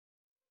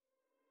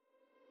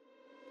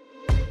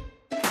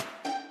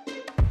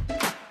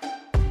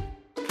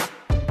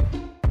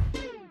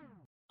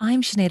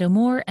I'm Sinead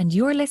O'Moore and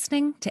you're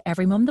listening to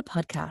Every Mum the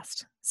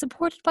podcast,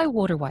 supported by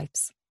Water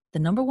Wipes, the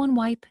 #1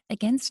 wipe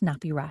against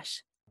nappy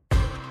rash.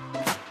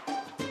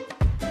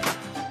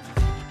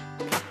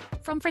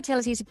 From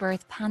fertility to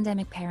birth,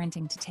 pandemic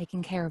parenting to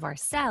taking care of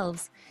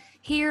ourselves,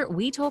 here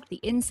we talk the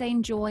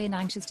insane joy and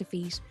anxious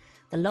defeat,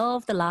 the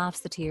love, the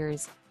laughs, the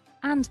tears,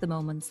 and the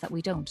moments that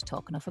we don't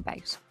talk enough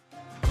about.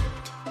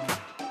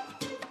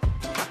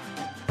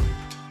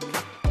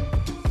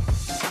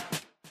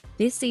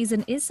 This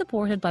season is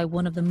supported by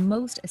one of the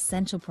most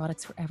essential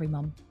products for every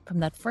mum, from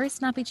that first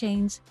nappy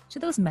change to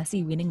those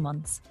messy weaning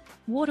months.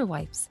 Water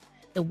Wipes,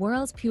 the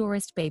world's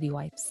purest baby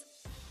wipes.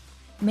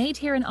 Made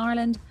here in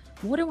Ireland,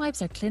 Water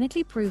Wipes are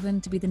clinically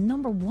proven to be the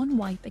 #1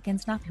 wipe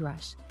against nappy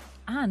rash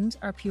and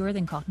are purer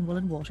than cotton wool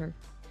and water,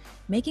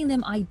 making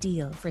them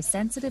ideal for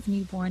sensitive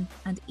newborn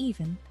and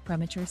even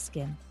premature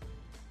skin.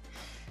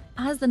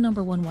 As the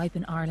 #1 wipe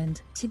in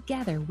Ireland,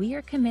 together we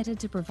are committed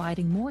to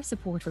providing more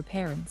support for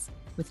parents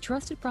with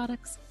trusted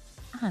products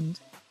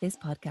and this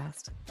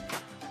podcast.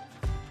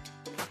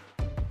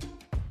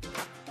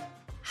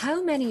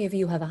 How many of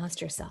you have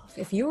asked yourself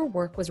if your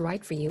work was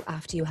right for you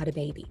after you had a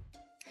baby?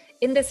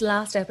 In this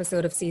last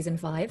episode of season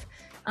 5,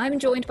 I'm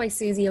joined by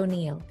Suzie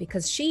O'Neill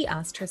because she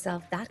asked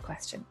herself that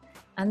question,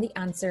 and the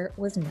answer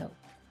was no.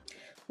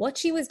 What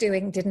she was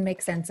doing didn't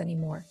make sense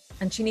anymore,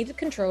 and she needed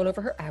control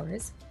over her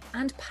hours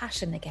and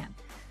passion again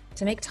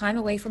to make time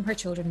away from her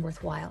children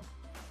worthwhile.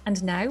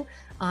 And now,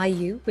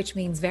 AYU, which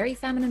means very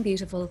feminine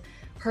beautiful,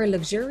 her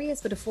luxurious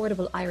but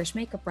affordable Irish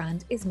makeup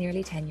brand is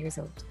nearly 10 years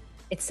old.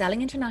 It's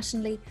selling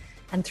internationally,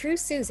 and through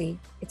Suzie,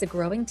 it's a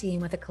growing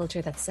team with a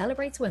culture that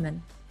celebrates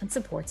women and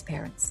supports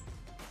parents.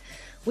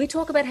 We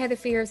talk about how the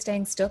fear of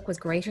staying stuck was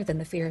greater than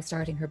the fear of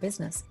starting her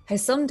business, how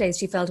some days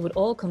she felt it would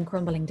all come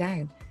crumbling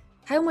down,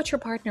 how much her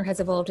partner has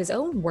evolved his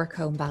own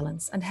work-home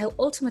balance, and how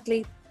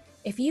ultimately,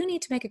 if you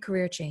need to make a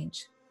career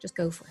change, just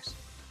go for it.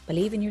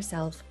 Believe in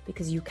yourself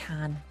because you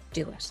can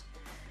do it.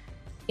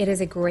 It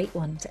is a great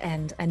one to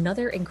end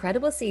another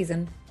incredible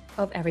season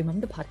of Every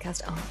Mum the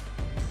podcast on.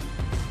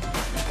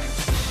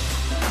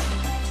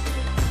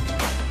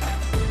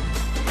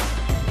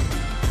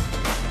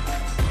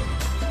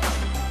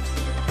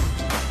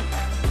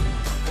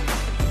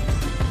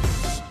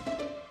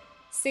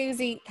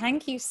 Suzie,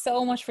 thank you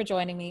so much for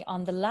joining me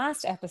on the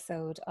last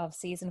episode of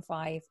season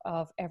 5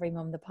 of Every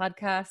Mum the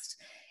podcast.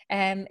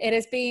 It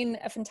has been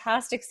a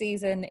fantastic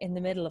season in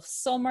the middle of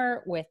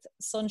summer with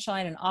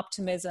sunshine and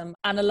optimism.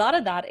 And a lot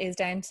of that is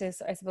down to,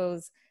 I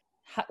suppose,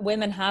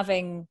 women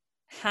having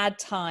had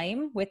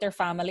time with their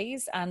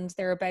families and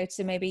they're about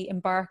to maybe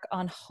embark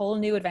on whole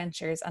new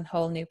adventures and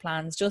whole new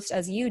plans, just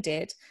as you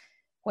did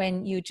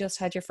when you just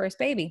had your first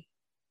baby.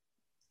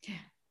 Yeah.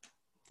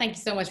 Thank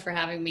you so much for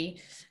having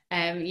me.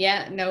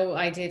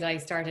 I did. I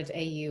started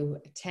AYU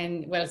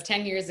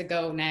 10 years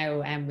ago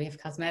now. We have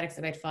cosmetics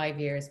about 5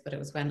 years, but it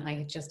was when I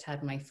had just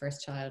had my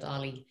first child,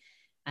 Ollie,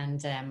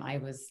 and I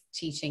was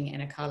teaching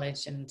in a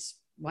college and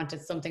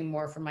wanted something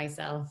more for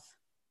myself.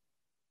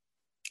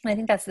 I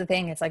think that's the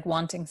thing. It's like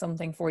wanting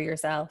something for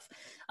yourself.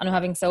 And I'm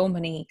having so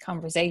many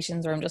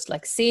conversations where I'm just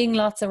like seeing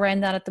lots around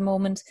that at the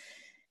moment.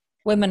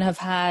 Women have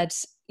had,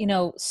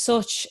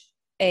 such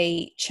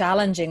a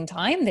challenging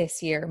time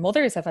this year.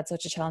 Mothers have had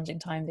such a challenging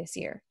time this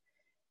year.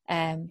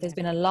 There's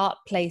been a lot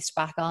placed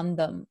back on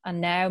them. And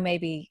now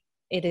maybe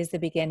it is the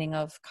beginning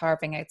of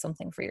carving out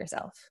something for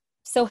yourself.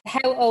 So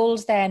how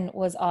old then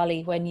was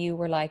Ollie when you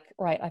were like,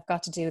 right, I've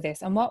got to do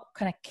this? And what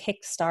kind of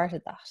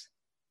kick-started that?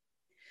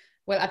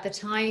 Well, at the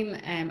time,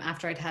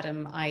 after I'd had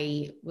him,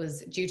 I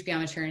was due to be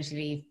on maternity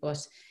leave,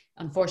 but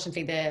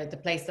unfortunately, the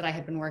place that I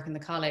had been working, the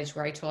college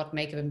where I taught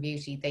makeup and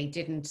beauty, they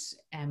didn't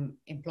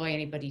employ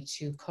anybody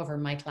to cover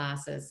my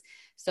classes.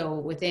 So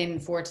within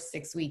 4 to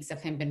 6 weeks of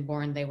him being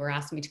born, they were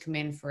asking me to come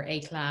in for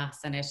a class,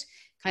 and it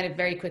kind of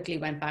very quickly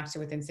went back to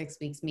within 6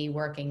 weeks, me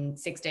working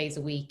 6 days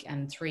a week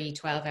and 3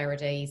 12-hour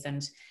days.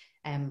 And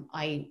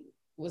I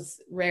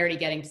was rarely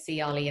getting to see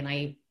Ollie, and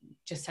I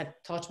just had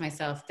thought to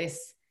myself,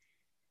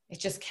 it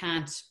just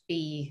can't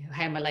be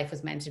how my life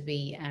was meant to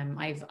be.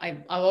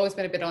 I've always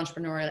been a bit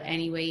entrepreneurial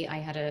anyway. I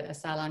had a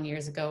salon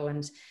years ago,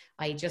 and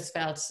I just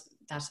felt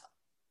that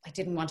I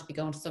didn't want to be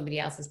going to somebody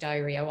else's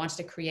diary. I wanted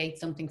to create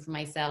something for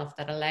myself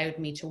that allowed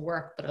me to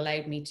work, but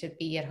allowed me to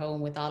be at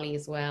home with Ollie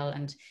as well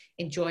and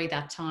enjoy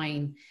that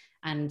time.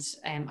 And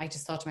I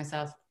just thought to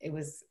myself, it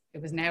was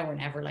now or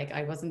never. Like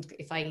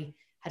if I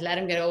had let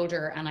him get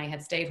older and I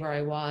had stayed where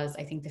I was,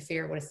 I think the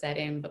fear would have set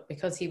in. But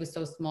because he was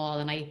so small,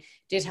 and I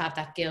did have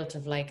that guilt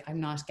of like,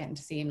 I'm not getting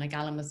to see him. Like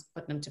Alan was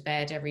putting him to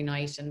bed every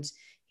night and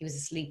he was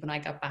asleep when I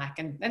got back.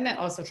 And then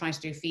also trying to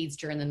do feeds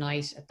during the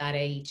night at that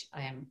age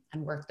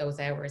and work those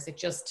hours.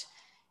 It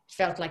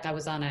felt like I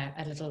was on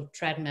a little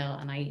treadmill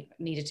and I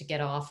needed to get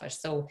off it.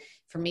 So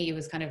for me, it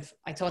was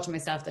I thought to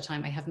myself at the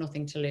time, I have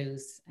nothing to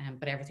lose,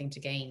 but everything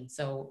to gain.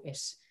 So it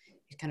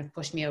kind of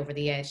pushed me over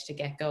the edge to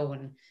get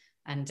going.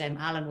 And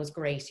Alan was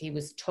great. He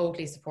was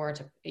totally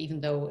supportive, even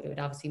though it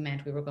obviously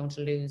meant we were going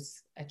to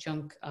lose a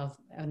chunk of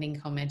an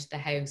income into the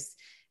house.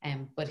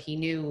 But he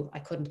knew I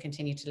couldn't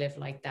continue to live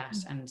like that.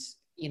 And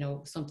you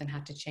know, something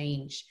had to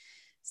change.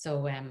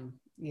 So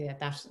yeah,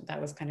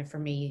 that was kind of for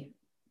me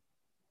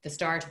the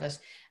start of it.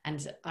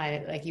 And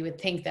I, like, you would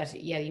think that,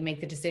 yeah, you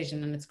make the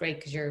decision and it's great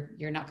because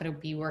you're not going to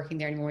be working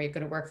there anymore, you're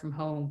going to work from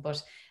home.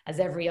 But as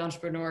every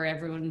entrepreneur,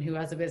 everyone who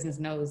has a business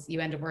knows, you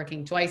end up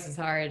working twice as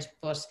hard.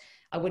 But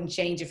I wouldn't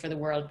change it for the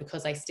world,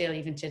 because I still,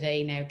 even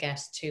today now,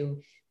 get to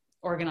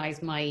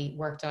organize my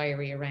work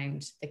diary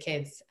around the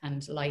kids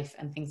and life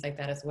and things like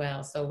that as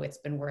well. So it's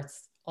been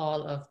worth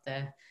all of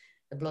the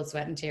blood,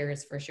 sweat and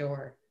tears, for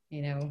sure,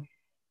 you know.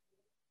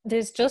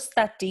 There's just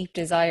that deep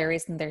desire,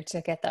 isn't there,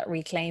 to get that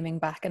reclaiming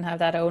back and have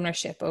that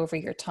ownership over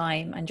your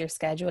time and your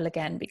schedule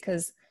again.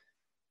 Because,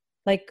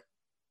 like,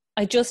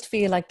 I just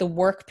feel like the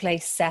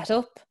workplace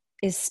setup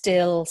is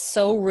still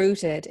so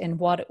rooted in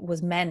what it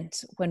was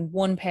meant when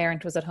one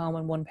parent was at home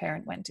and one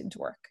parent went into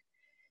work.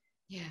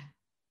 Yeah.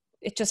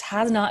 It just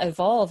has not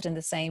evolved in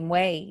the same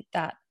way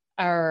that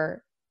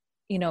our,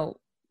 you know,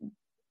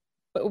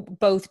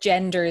 both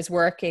genders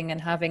working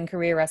and having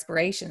career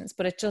aspirations,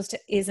 but it just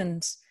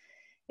isn't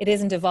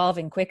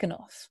evolving quick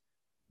enough.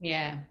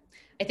 Yeah.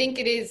 I think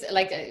it is,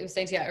 like I was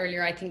saying to you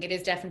earlier, I think it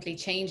is definitely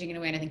changing in a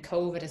way. And I think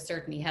COVID has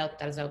certainly helped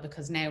that as well,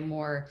 because now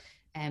more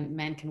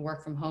men can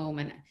work from home.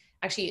 And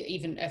actually,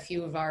 even a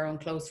few of our own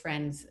close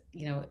friends,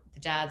 you know, the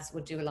dads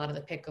would do a lot of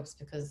the pickups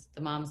because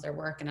the moms are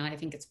working. And I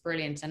think it's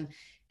brilliant.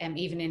 And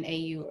even in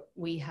AU,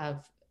 we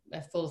have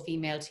a full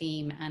female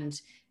team, and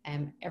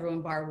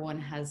everyone bar one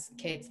has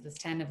kids. There's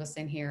 10 of us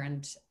in here,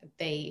 and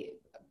they,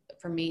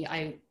 for me,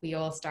 we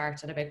all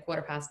start at about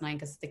 9:15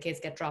 because the kids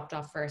get dropped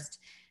off first.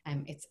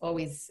 It's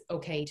always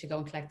okay to go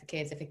and collect the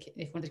kids.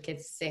 If one of the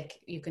kids is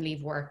sick, you can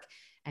leave work.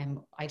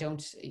 I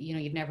don't, you know,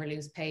 you'd never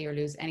lose pay or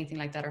lose anything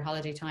like that, or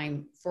holiday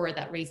time, for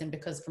that reason,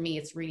 because for me,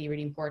 it's really,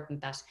 really important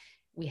that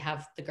we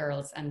have the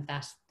girls and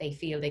that they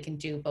feel they can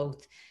do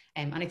both.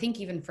 And I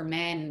think even for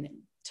men,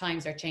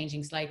 times are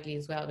changing slightly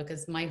as well,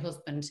 because my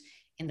husband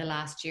in the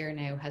last year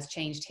now has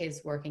changed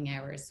his working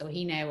hours. So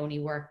he now only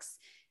works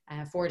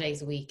 4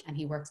 days a week, and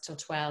he works till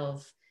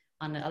 12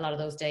 on a lot of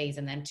those days,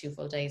 and then 2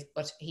 full days.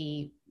 But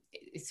he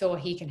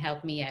can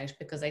help me out,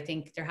 because I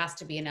think there has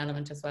to be an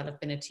element as well of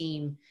being a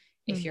team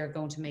if you're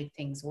going to make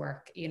things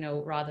work, you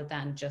know, rather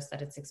than just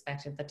that it's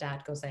expected that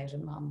dad goes out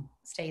and mom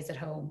stays at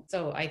home.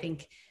 So I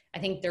think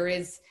there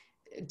is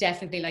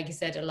definitely, like you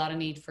said, a lot of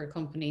need for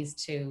companies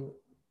to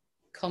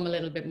come a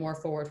little bit more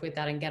forward with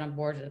that and get on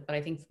board with it. But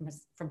I think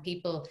from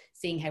people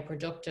seeing how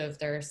productive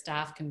their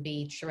staff can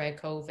be throughout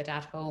COVID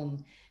at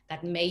home,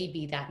 that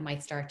maybe that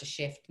might start to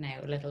shift now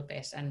a little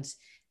bit, and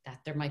that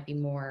there might be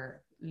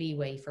more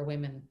leeway for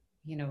women,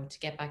 you know, to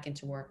get back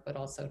into work, but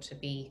also to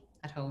be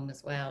at home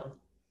as well.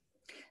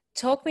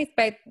 Talk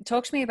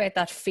to me about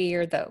that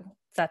fear, though,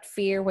 that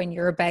fear when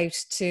you're about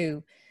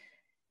to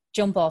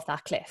jump off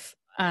that cliff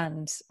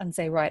and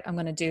say, right, I'm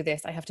going to do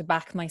this. I have to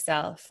back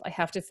myself. I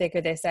have to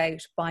figure this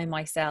out by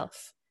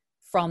myself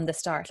from the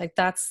start. Like,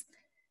 it's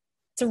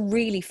a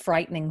really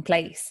frightening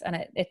place, and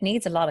it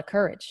needs a lot of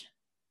courage.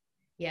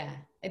 Yeah,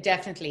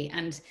 definitely.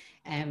 And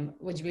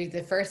would be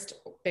the first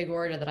big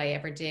order that I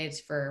ever did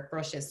for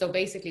brushes. So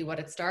basically what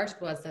it started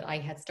was that I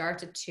had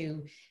started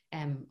to,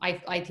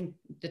 I think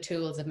the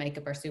tools of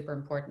makeup are super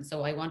important.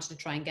 So I wanted to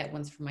try and get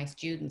ones for my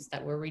students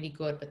that were really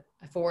good but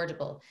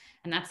affordable.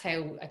 And that's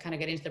how I kind of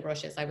get into the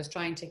brushes. I was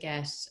trying to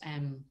get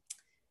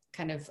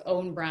kind of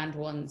own brand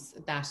ones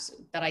that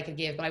I could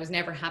give, but I was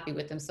never happy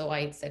with them. So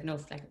I said, no,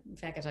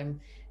 feck it, I'm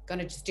going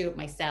to just do it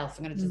myself.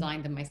 I'm going to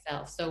design them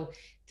myself. So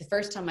the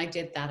first time I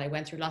did that, I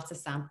went through lots of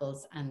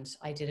samples and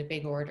I did a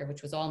big order,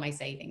 which was all my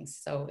savings.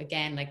 So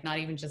again, like, not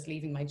even just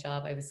leaving my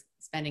job, I was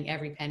spending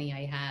every penny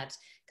I had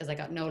because I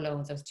got no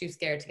loans. I was too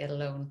scared to get a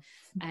loan.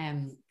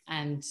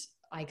 And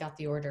I got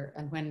the order.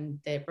 And when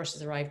the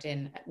brushes arrived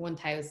in,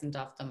 1,000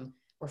 of them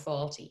were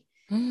faulty.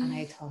 And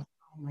I thought,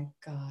 oh my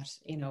God,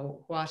 you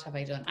know, what have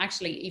I done?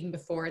 Actually, even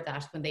before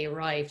that, when they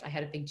arrived, I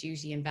had a big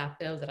duty and VAT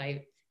bill that I,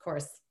 of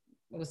course,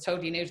 was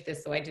totally new to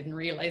this. So I didn't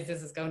realize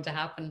this is going to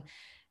happen.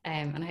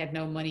 And I had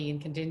no money in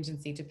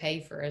contingency to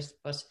pay for it.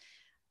 But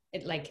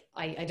it, like,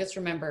 I just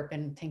remember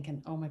been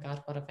thinking, oh my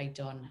God, what have I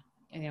done?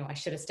 You know, I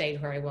should have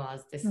stayed where I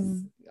was. This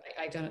is,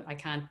 I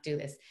can't do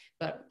this.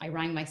 But I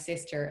rang my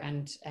sister,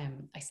 and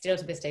I still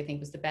to this day think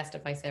was the best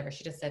advice ever.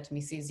 She just said to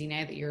me, Suzie,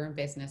 now that you're in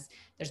business,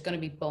 there's going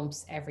to be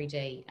bumps every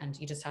day, and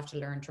you just have to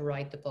learn to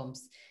ride the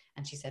bumps.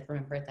 And she said,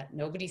 remember that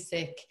nobody's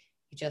sick.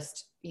 You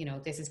just, you know,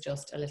 this is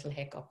just a little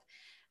hiccup.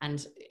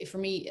 And for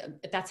me,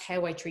 that's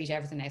how I treat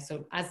everything now.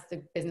 So as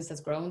the business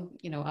has grown,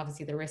 you know,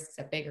 obviously the risks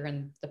get bigger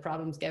and the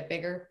problems get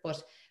bigger.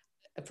 But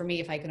for me,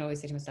 if I can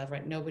always say to myself,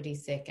 right,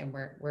 nobody's sick, and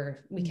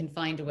we can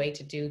find a way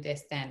to do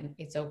this, then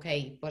it's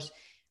okay. But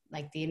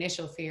like, the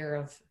initial fear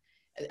of,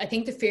 I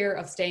think the fear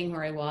of staying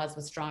where I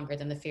was stronger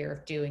than the fear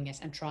of doing it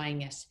and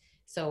trying it.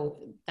 So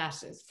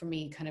that is, for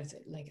me, kind of,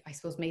 like, I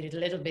suppose, made it a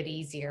little bit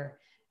easier.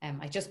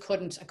 I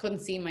couldn't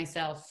see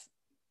myself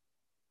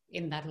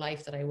in that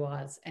life that I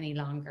was any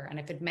longer. And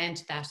if it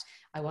meant that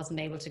I wasn't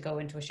able to go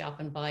into a shop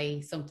and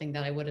buy something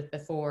that I would have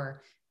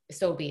before,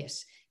 so be it.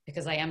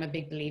 because I am a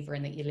big believer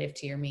in that you live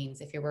to your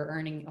means. If you were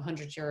earning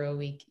 €100 a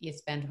week, you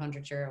spend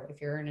 €100.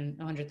 If you're earning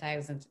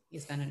 100,000, you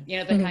spend, you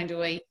know, that kind of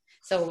way.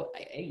 So,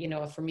 you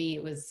know, for me,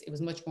 it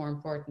was much more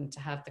important to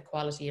have the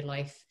quality of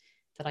life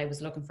that I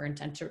was looking for.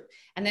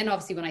 And then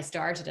obviously when I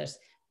started it,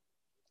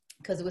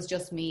 because it was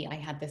just me, I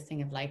had this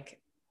thing of like,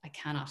 I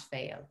cannot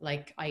fail.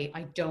 Like,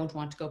 I don't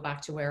want to go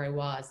back to where I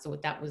was. So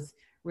that was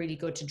really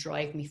good to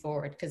drive me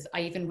forward. Because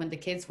even when the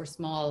kids were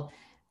small,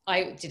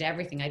 I did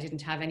everything. I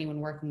didn't have anyone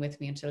working with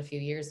me until a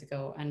few years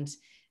ago. And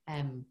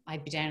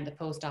I'd be down in the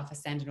post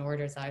office sending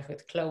orders out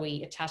with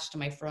Chloe attached to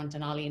my front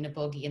and Ollie in a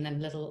buggy, and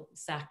then little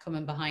Zach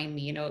coming behind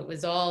me. You know, it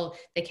was all,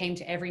 they came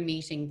to every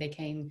meeting. They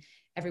came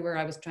everywhere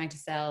I was trying to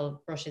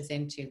sell brushes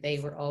into. They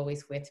were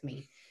always with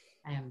me.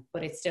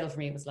 But it still, for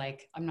me, it was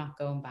like, I'm not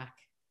going back.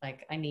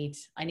 Like, I need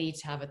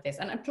to have it this.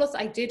 And plus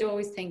I did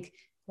always think,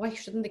 why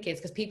shouldn't the kids?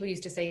 Because people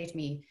used to say to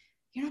me,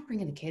 you're not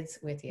bringing the kids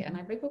with you. And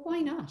I'm like, well, why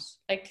not?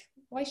 Like,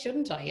 why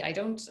shouldn't I? I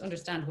don't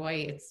understand why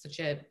it's such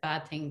a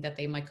bad thing that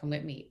they might come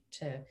with me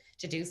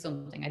to do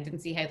something. I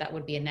didn't see how that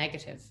would be a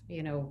negative,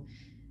 you know.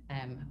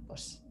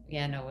 But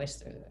yeah, no,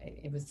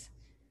 it was,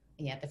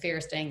 yeah, the fear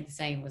of staying the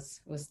same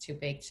was too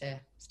big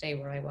to stay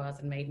where I was,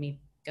 and made me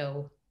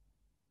go.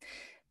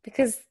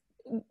 Because,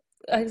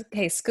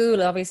 okay,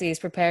 school obviously is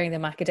preparing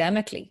them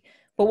academically,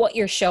 but what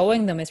you're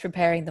showing them is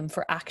preparing them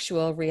for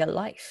actual real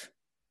life.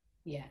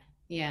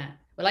 Yeah.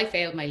 Well, I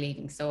failed my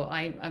leaving, so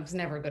I was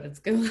never good at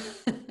school.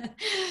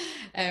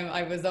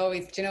 I was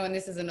always, you know, and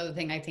this is another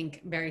thing I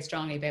think very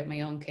strongly about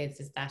my own kids,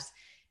 is that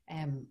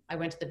I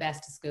went to the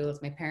best of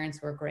schools. My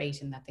parents were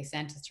great in that they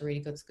sent us to really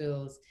good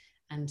schools,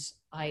 and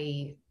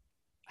I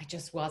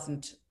just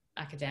wasn't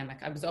academic.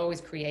 I was always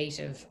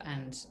creative,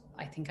 and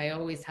I think I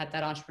always had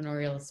that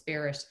entrepreneurial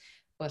spirit.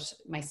 But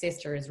my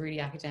sister is really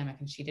academic,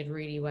 and she did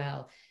really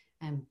well.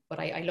 But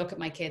I look at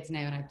my kids now,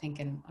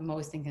 and I'm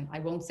always thinking, I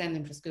won't send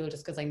them to school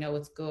just because I know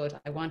it's good.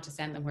 I want to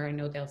send them where I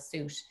know they'll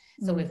suit.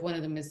 So if one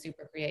of them is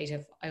super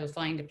creative, I will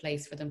find a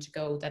place for them to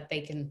go that they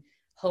can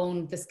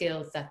hone the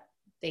skills that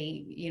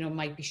they, you know,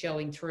 might be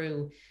showing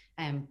through.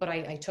 But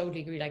I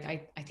totally agree. Like,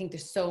 I think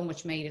there's so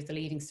much made of the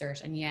Leaving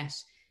Cert, and yet,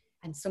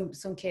 and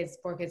some kids,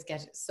 poor kids,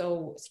 get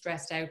so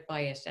stressed out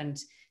by it and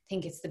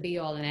think it's the be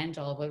all and end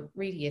all. But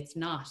really it's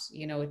not.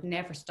 You know, it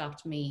never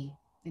stopped me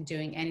in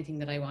doing anything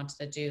that I wanted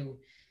to do.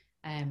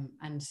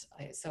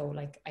 So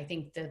like, I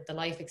think the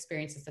life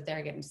experiences that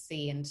they're getting to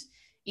see, and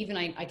even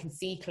I can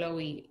see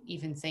Chloe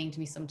even saying to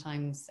me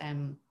sometimes, I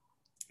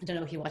don't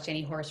know if you watch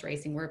any horse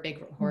racing, we're a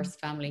big horse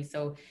family.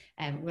 So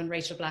when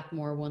Rachel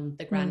Blackmore won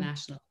the Grand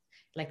National,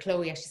 like,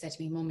 Chloe actually said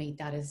to me, Mummy,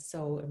 that is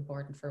so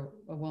important for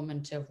a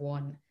woman to have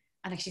won.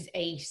 And like, she's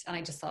 8, and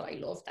I just thought, I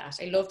love that.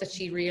 I love that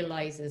she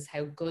realizes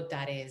how good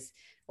that is,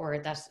 or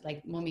that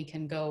like, Mummy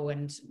can go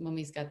and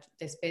Mummy's got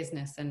this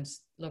business, and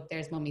look,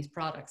 there's Mummy's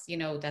products, you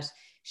know, that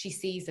she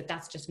sees that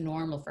that's just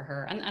normal for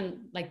her.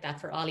 And like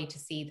that for Ollie to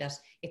see that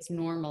it's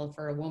normal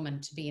for a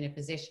woman to be in a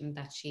position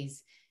that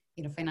she's,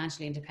 you know,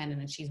 financially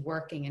independent, and she's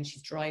working and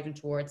she's driving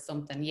towards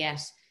something,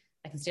 yet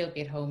I can still be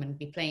at home and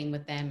be playing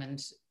with them.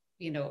 And,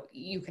 you know,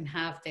 you can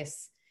have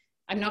this,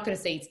 I'm not going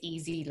to say it's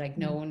easy, like,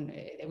 no one,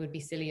 it would be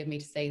silly of me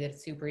to say that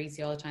it's super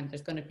easy all the time.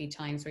 There's going to be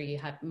times where you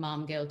have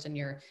mom guilt and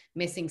you're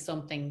missing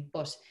something,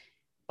 but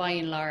by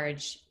and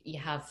large, you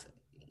have,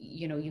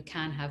 you know, you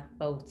can have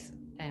both,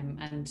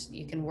 and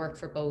you can work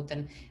for both.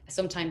 And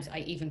sometimes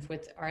even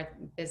with our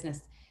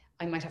business,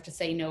 I might have to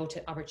say no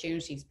to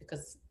opportunities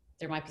because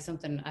there might be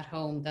something at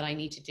home that I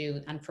need to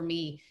do. And for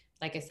me,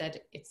 like I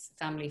said, it's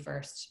family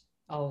first,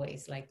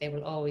 always. Like, they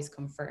will always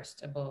come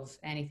first above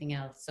anything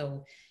else.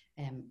 So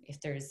if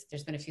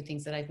there's been a few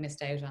things that I've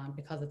missed out on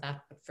because of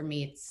that, but for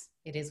me,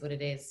 it is what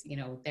it is. You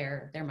know,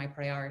 they're my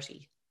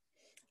priority.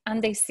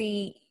 And they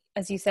see,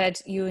 as you said,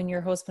 you and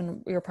your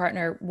husband, your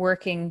partner,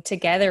 working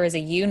together as a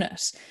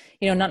unit,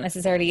 you know, not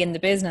necessarily in the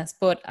business,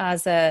 but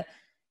as a,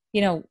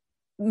 you know,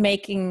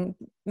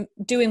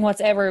 doing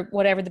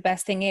whatever the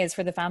best thing is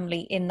for the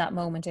family in that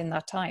moment, in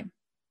that time.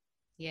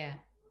 Yeah.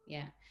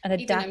 And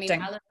adapting.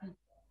 Even, I mean, Alan,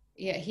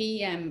 yeah,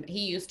 he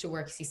used to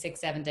work,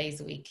 6-7 days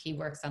a week. He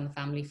works on the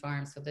family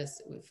farm, so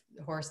there's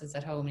horses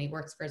at home, and he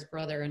works for his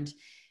brother, and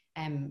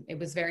it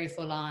was very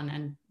full on.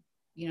 And,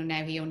 you know,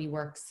 now he only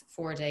works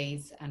 4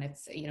 days, and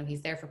it's, you know,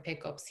 he's there for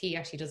pickups. He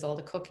actually does all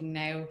the cooking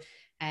now.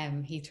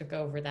 He took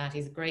over that.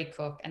 He's a great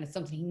cook, and it's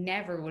something he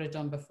never would have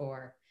done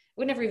before. It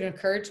would never even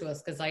occurred to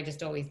us, because I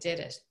just always did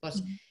it. But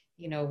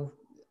you know,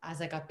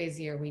 as I got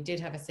busier, we did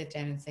have a sit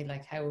down and say,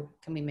 like, how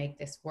can we make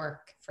this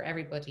work for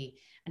everybody?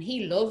 And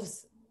he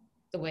loves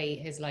the way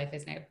his life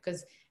is now,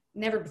 because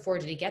never before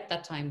did he get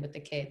that time with the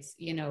kids,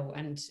 you know,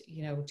 and,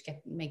 you know, to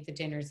make the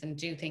dinners and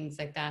do things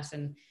like that.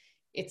 And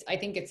I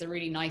think it's a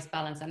really nice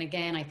balance. And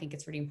again, I think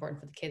it's really important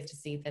for the kids to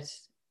see that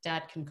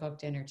dad can cook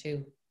dinner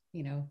too,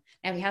 you know.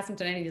 Now, he hasn't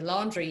done any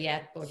laundry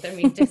yet, but I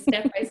mean, just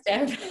step by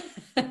step,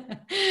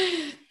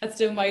 that's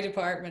still my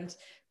department.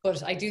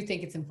 But I do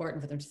think it's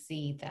important for them to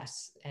see that.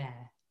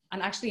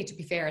 And actually, to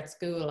be fair, at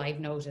school, I've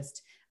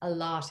noticed a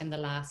lot in the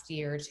last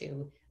year or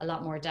two, a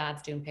lot more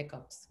dads doing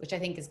pickups, which I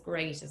think is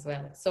great as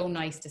well. It's so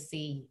nice to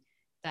see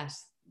that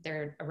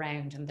they're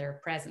around and they're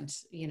present,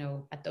 you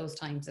know, at those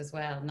times as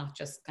well, not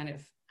just kind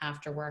of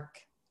after work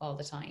all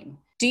the time.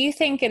 Do you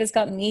think it has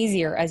gotten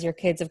easier as your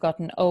kids have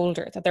gotten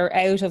older, that they're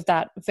out of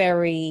that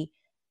very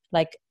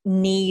like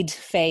need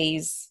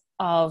phase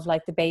of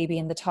like the baby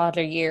and the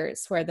toddler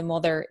years where the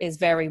mother is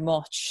very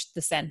much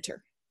the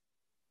center?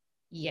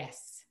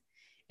 Yes.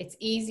 It's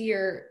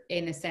easier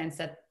in a sense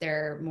that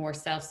they're more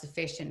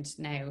self-sufficient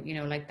now, you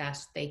know, like that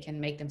they can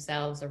make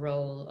themselves a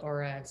roll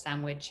or a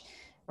sandwich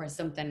or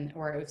something,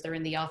 or if they're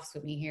in the office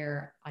with me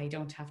here, I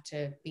don't have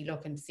to be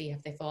looking to see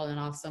if they've fallen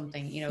off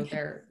something, you know,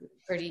 they're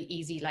pretty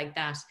easy like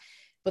that,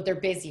 but they're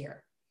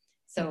busier.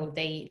 So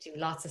they do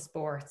lots of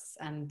sports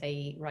and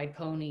they ride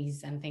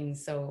ponies and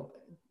things. So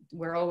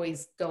we're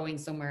always going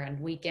somewhere, and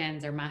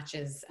weekends are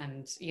matches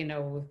and, you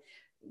know,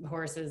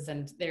 horses,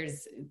 and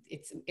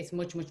it's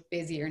much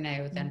busier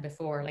now than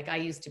before. Like I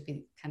used to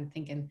be kind of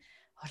thinking,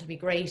 oh, it'll be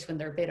great when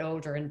they're a bit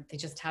older and they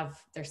just have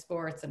their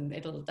sports and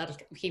that'll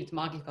keep them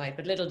occupied.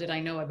 But little did I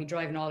know I'd be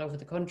driving all over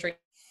the country,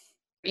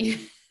 you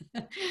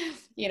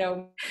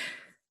know,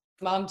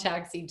 mom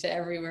taxi to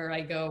everywhere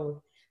I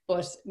go.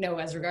 But no,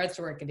 as regards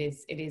to work, it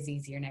is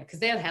easier now because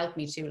they'll help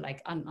me too.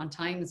 Like on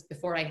times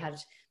before I had,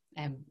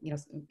 you know,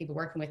 people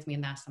working with me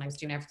in that, and I was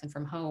doing everything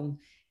from home,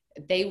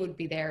 they would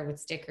be there with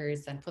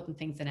stickers and putting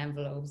things in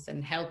envelopes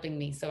and helping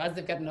me. So as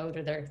they've gotten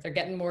older, they're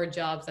getting more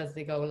jobs as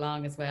they go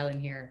along as well in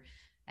here.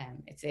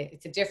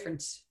 It's a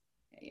different,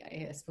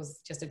 I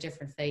suppose, just a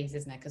different phase,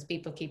 isn't it? Because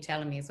people keep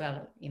telling me as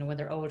well, you know, when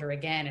they're older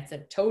again, it's a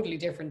totally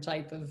different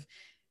type of,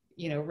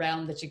 you know,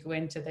 realm that you go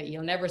into, that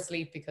you'll never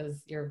sleep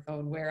because you're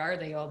going, where are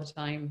they all the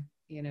time,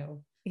 you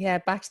know? Yeah,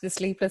 back to the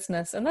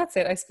sleeplessness. And that's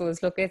it, I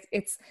suppose. Look,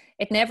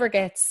 it never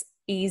gets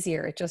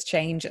easier, it just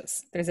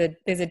changes. There's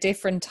a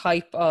different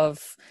type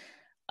of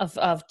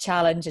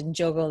challenge and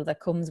juggle that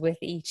comes with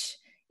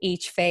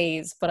each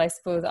phase. But I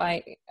suppose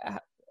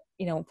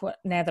you know,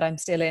 now that I'm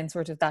still in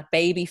sort of that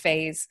baby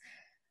phase,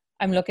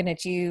 I'm looking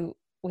at you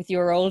with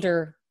your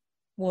older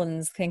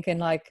ones thinking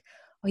like,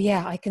 oh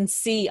yeah, I can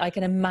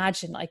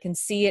imagine, I can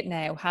see it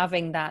now,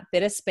 having that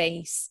bit of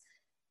space.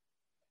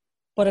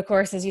 But of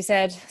course, as you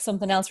said,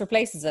 something else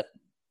replaces it.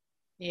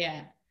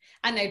 Yeah.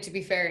 And now, to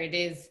be fair, it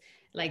is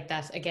like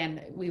that.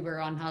 Again, we were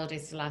on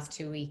holidays the last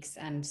 2 weeks,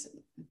 and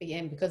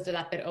because they're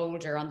that bit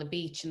older on the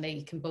beach and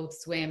they can both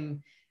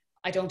swim,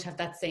 I don't have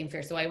that same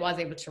fear. So I was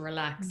able to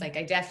relax. Like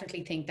I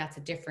definitely think that's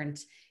a different,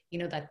 you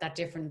know, that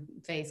different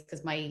phase,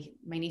 because my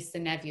nieces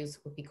and nephews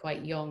would be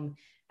quite young,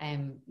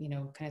 you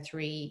know, kind of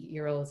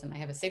 3-year-olds, and I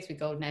have a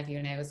 6-week-old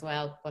nephew now as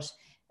well. But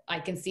I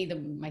can see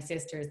them, my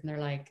sisters, and they're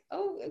like,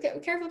 oh, okay,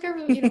 careful,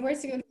 you know,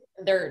 where's he going?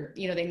 They're,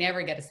 you know, they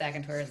never get a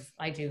second, whereas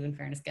I do, in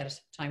fairness, get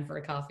time for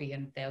a coffee,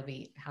 and they'll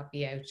be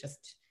happy out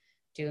just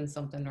doing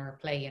something or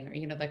playing, or,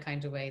 you know, that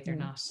kind of way. They're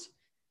not,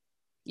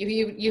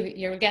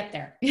 you'll get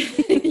there.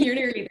 You're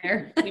nearly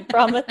there. You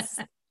promise.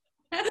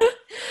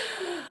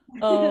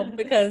 Oh,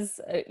 because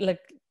like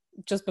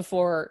just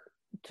before,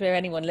 to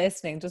anyone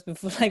listening, just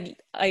before, like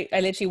I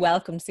literally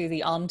welcomed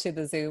Suzie onto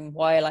the Zoom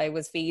while I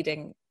was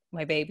feeding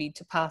my baby,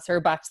 to pass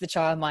her back to the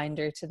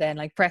childminder, to then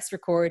like press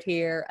record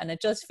here, and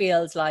it just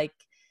feels like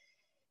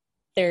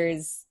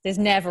there's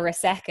never a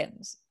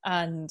second.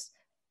 And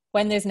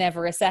when there's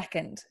never a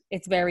second,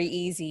 it's very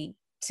easy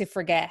to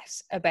forget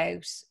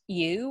about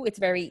you. It's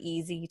very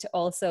easy to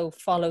also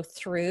follow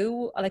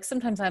through. Like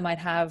sometimes I might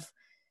have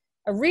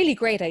a really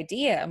great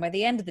idea, and by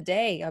the end of the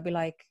day I'll be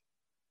like,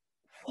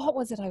 what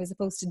was it I was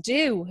supposed to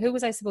do? Who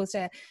was I supposed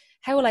to,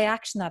 how will I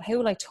action that? Who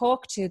will I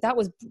talk to? That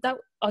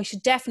I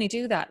should definitely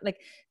do that. Like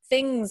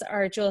things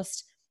are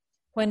just,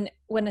 when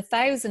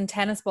 1,000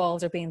 tennis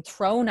balls are being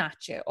thrown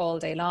at you all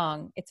day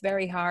long, it's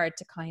very hard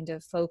to kind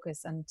of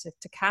focus and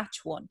to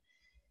catch one.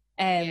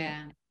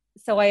 Yeah.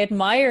 So I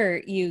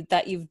admire you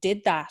that you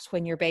did that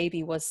when your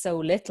baby was so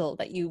little,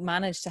 that you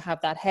managed to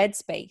have that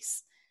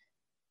headspace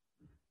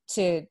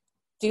to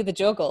do the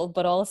juggle,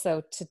 but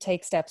also to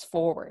take steps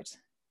forward.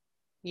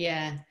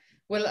 Yeah.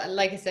 Well,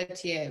 like I said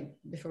to you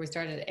before we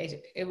started,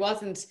 it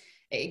wasn't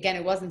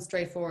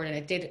straightforward, and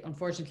it did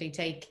unfortunately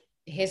take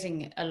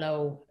hitting a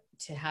low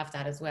to have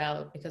that as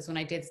well. Because when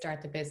I did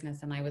start the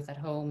business and I was at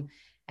home,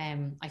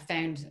 I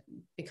found,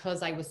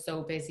 because I was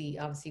so busy,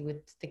 obviously,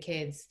 with the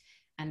kids,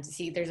 and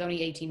see, there's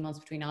only 18 months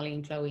between Ollie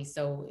and Chloe,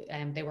 so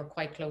they were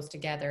quite close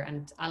together,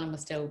 and Alan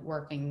was still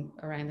working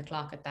around the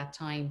clock at that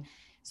time.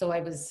 So I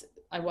was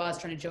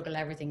trying to juggle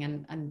everything,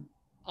 and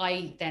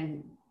I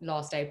then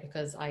lost out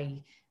because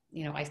I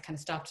kind of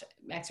stopped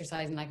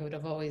exercising like I would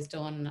have always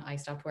done. I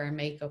stopped wearing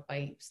makeup.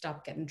 I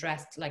stopped getting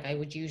dressed like I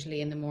would usually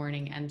in the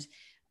morning. And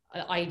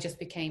I just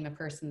became a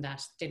person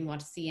that didn't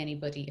want to see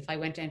anybody. If I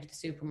went down to the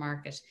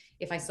supermarket,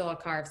 if I saw a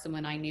car of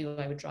someone I knew,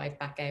 I would drive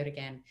back out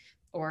again.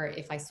 Or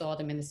if I saw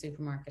them in the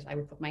supermarket, I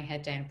would put my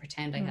head down and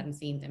pretend I hadn't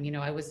seen them. You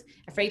know, I was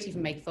afraid to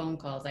even make phone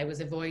calls. I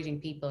was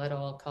avoiding people at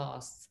all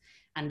costs.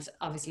 And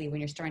obviously when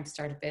you're starting to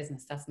start a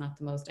business, that's not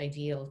the most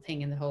ideal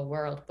thing in the whole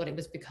world. But it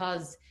was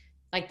because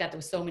like that, there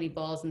was so many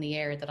balls in the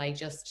air that I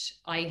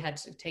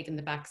had taken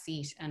the back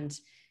seat, and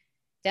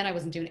then I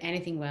wasn't doing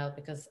anything well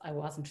because I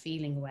wasn't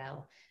feeling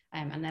well.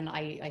 And then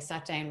I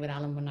sat down with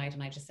Alan one night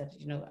and I just said,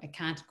 you know, I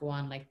can't go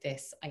on like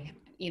this.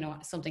 You know,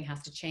 something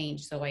has to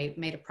change. So I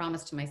made a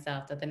promise to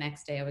myself that the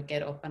next day I would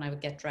get up and I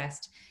would get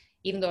dressed,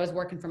 even though I was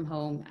working from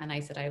home. And I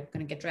said, I'm going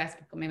to get dressed,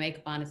 put my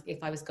makeup on as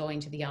if I was going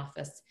to the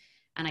office.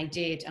 And I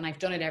did. And I've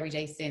done it every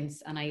day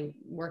since. And I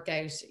work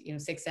out, you know,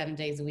 6-7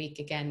 days a week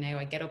again now.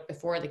 I get up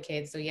before the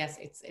kids. So yes,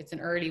 it's an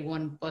early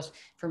one, but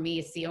for me,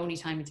 it's the only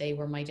time of day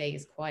where my day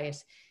is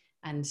quiet.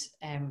 And,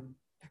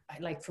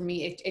 like for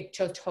me, it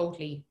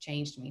totally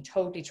changed me,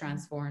 totally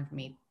transformed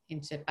me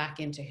back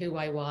into who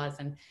I was.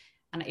 And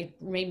it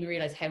made me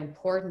realize how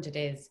important it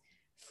is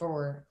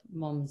for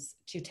mums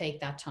to take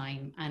that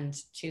time and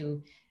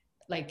to,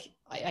 like,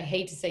 I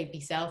hate to say be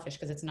selfish,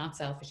 because it's not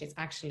selfish. It's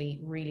actually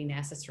really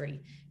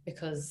necessary,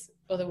 because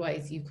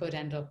otherwise you could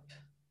end up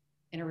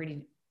in a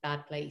really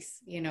bad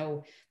place, you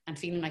know, and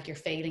feeling like you're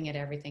failing at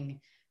everything.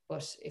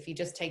 But if you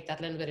just take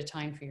that little bit of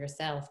time for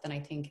yourself, then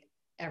I think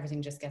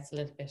everything just gets a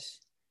little bit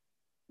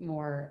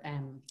more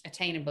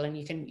attainable, and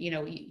you can, you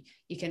know,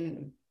 you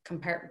can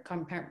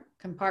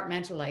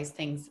compartmentalize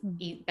things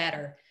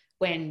better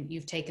when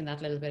you've taken that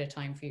little bit of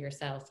time for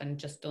yourself and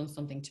just done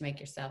something to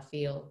make yourself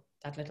feel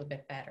that little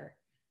bit better.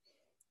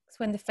 So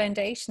when the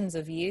foundations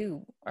of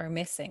you are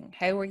missing,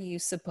 how are you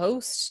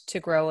supposed to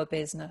grow a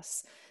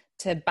business,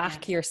 to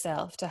back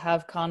yourself, to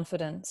have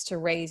confidence, to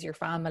raise your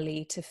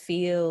family, to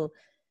feel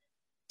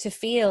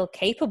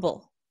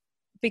capable?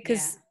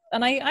 Because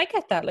and I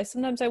get that. Like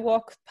sometimes I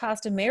walk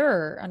past a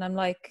mirror and I'm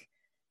like,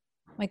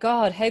 my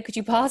God, how could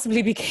you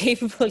possibly be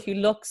capable? You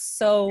look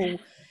so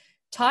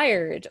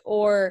tired.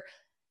 Or,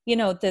 you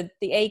know, the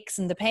aches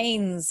and the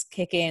pains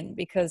kick in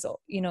because,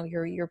 you know,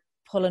 you're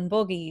pulling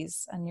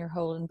buggies and you're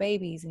holding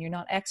babies and you're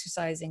not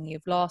exercising.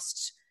 You've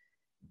lost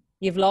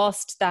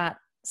that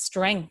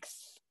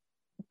strength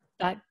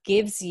that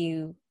gives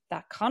you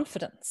that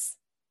confidence.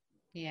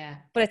 Yeah.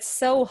 But it's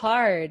so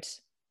hard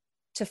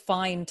to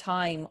find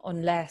time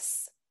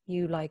unless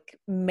you like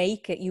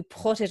make it, you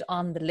put it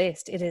on the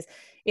list. It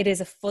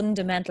is a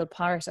fundamental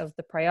part of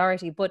the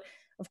priority. But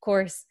of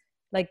course,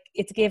 like,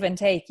 it's give and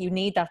take. You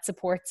need that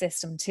support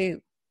system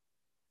too.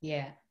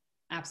 Yeah,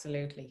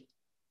 absolutely.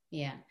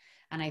 Yeah.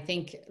 And I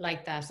think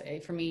like that,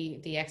 for me,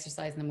 the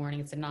exercise in the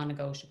morning, it's a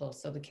non-negotiable.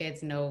 So the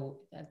kids know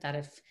that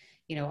if,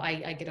 you know,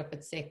 I get up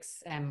at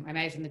 6, I'm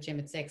out in the gym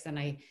at 6 and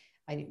I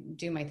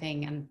do my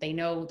thing, and they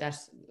know that,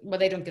 well,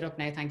 they don't get up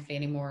now, thankfully,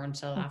 anymore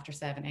until after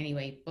 7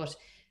 anyway. But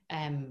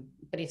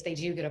if they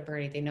do get up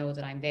early, they know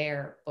that I'm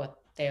there, but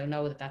they'll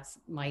know that that's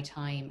my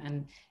time.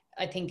 And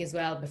I think as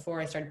well,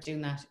 before I started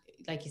doing that,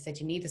 like you said,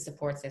 you need the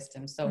support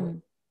system.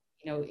 So,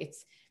 you know,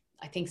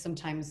 I think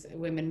sometimes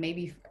women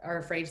maybe are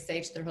afraid to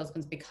say to their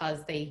husbands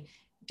because they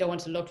don't want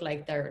to look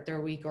like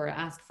they're weak, or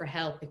ask for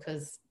help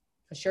because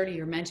surely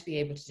you're meant to be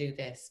able to do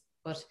this.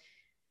 But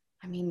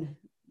I mean,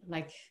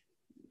 like,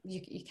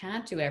 you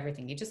can't do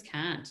everything. You just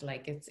can't.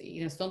 Like, it's,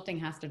 you know, something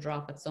has to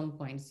drop at some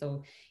point.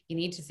 So you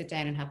need to sit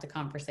down and have the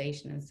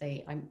conversation and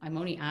say, I'm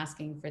only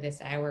asking for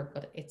this hour,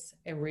 but it's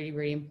a really,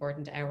 really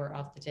important hour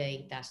of the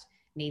day that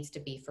needs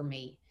to be for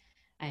me.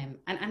 And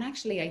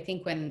actually, I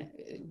think when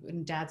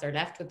dads are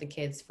left with the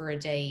kids for a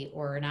day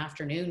or an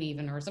afternoon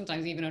even, or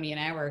sometimes even only an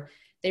hour,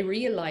 they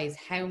realize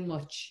how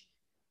much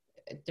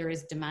there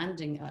is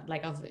demanding,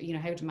 like, of, you know,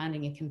 how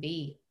demanding it can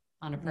be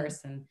on a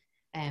person.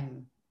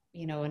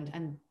 You know,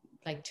 and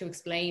like, to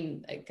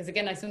explain, because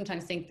again, I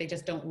sometimes think they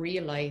just don't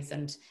realize,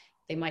 and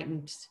they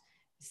mightn't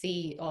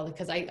see all,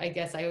 because I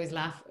guess I always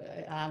laugh,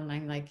 and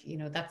I'm like, you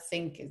know, that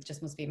sink, it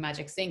just must be a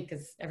magic sink,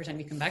 because every time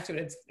you come back to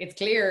it, it's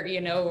clear, you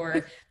know,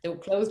 or the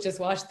clothes just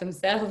wash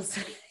themselves.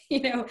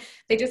 You know,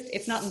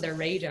 it's not on their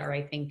radar,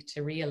 I think,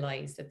 to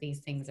realize that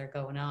these things are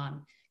going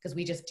on, because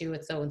we just do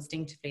it so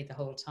instinctively the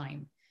whole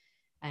time.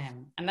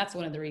 And that's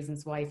one of the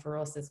reasons why, for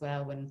us as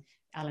well, when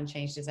Alan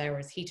changed his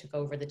hours, he took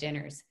over the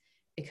dinners,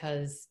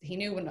 because he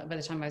knew by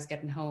the time I was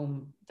getting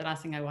home, the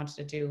last thing I wanted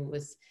to do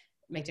was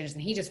make dinners.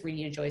 And he just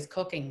really enjoys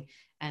cooking,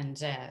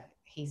 and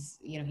he's,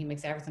 you know, he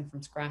makes everything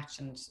from scratch,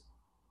 and,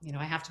 you know,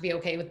 I have to be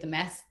okay with the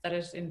mess that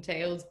it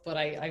entails, but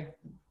I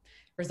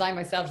resign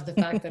myself to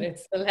the fact that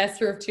it's the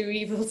lesser of two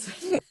evils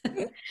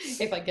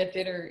if I get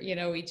dinner, you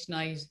know, each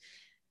night.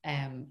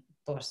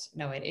 But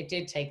no, it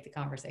did take the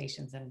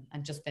conversations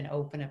and just been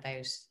open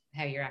about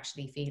how you're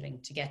actually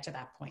feeling to get to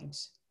that point.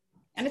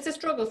 And it's a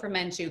struggle for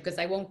men too, because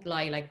I won't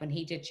lie, like when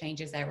he did change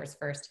his hours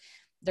first,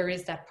 there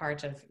is that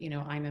part of, you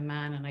know, I'm a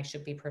man and I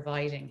should be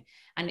providing.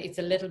 And it's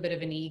a little bit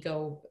of an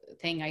ego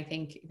thing, I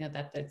think, you know,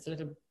 that it's a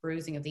little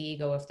bruising of the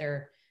ego if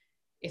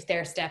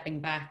they're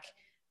stepping back.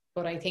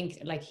 But I think,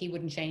 like, he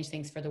wouldn't change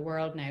things for the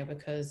world now,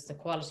 because the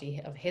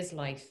quality of his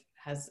life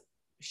has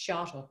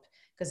shot up,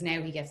 because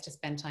now he gets to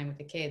spend time with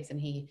the kids and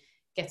he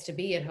gets to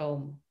be at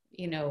home,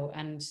 you know,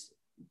 and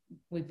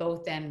we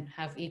both then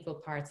have equal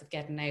parts of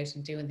getting out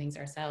and doing things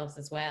ourselves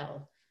as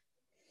well.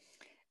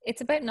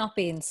 It's about not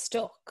being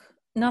stuck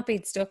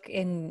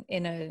in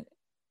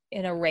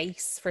a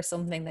race for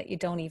something that you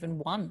don't even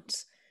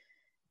want.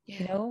 Yeah.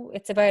 You know,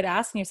 it's about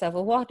asking yourself,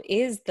 well, what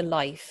is the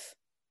life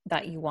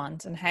that you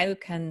want, and how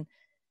can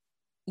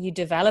you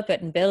develop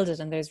it and build it,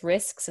 and there's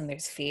risks and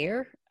there's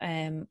fear.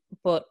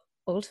 But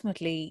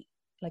ultimately,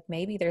 like,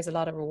 maybe there's a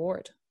lot of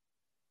reward.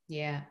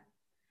 Yeah.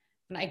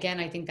 And again,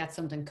 I think that's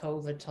something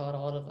COVID taught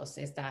all of us,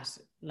 is that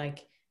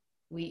like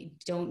we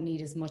don't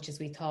need as much as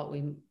we thought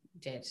we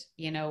did,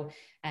 you know.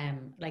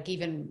 Like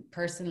even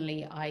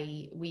personally,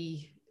 I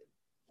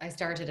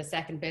started a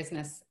second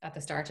business at the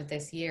start of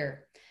this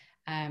year,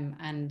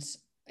 and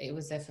it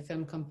was a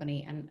film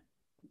company, and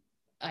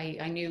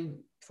I knew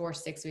 4 to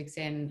 6 weeks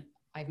in,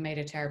 I've made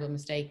a terrible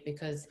mistake,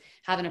 because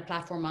having a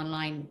platform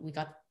online, we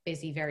got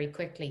busy very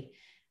quickly,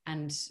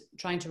 and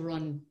trying to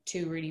run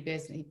two really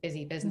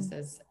busy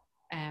businesses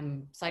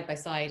side by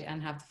side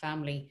and have the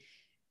family,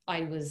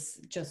 I was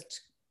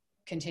just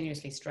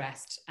continuously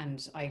stressed,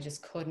 and I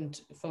just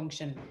couldn't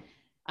function.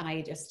 And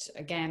I just,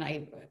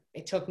 again,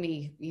 it took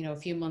me, you know, a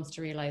few months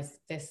to realize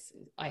this,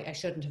 I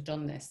shouldn't have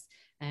done this.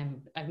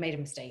 I've made a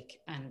mistake,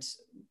 and,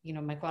 you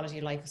know, my quality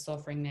of life is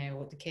suffering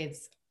now. The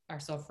kids are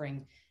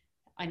suffering.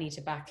 I need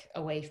to back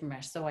away from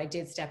it. So I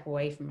did step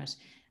away from it.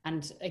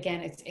 And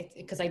again, it's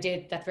because I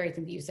did that very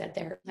thing that you said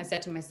there. I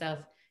said to myself,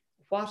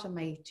 what am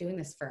I doing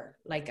this for?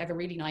 Like, I have a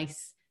really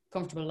nice,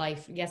 comfortable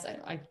life. Yes,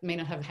 I may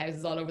not have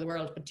houses all over the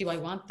world, but do I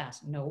want that?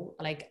 No.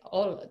 Like,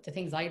 all the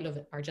things I love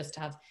are just to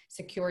have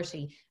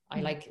security.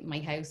 I like my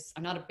house.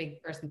 I'm not a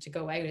big person to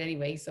go out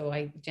anyway, so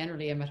I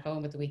generally am at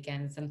home at the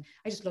weekends, and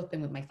I just love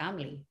being with my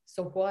family.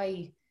 So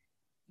why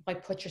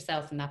put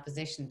yourself in that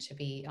position to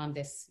be on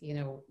this, you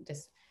know,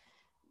 this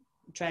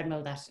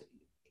treadmill that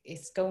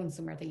is going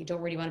somewhere that you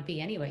don't really want to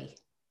be anyway,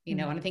 you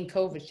know? And I think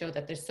COVID showed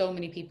that there's so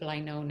many people I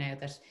know now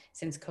that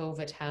since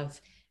COVID have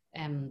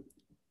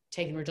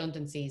taken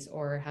redundancies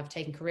or have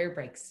taken career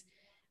breaks,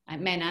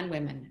 men and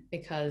women,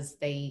 because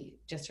they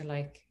just are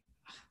like,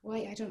 why,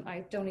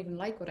 I don't even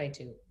like what I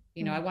do.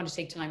 You know, I want to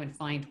take time and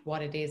find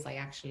what it is I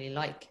actually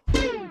like.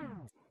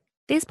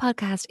 This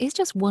podcast is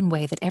just one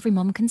way that every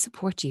mum can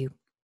support you.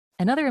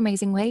 Another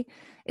amazing way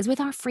is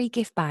with our free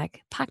gift bag,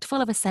 packed full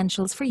of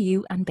essentials for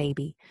you and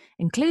baby,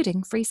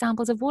 including free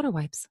samples of water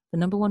wipes, the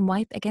 #1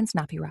 wipe against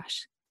nappy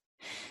rash.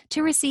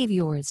 To receive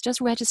yours, just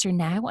register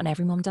now on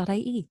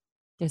everymum.ie.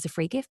 There's a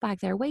free gift bag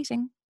there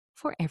waiting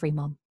for every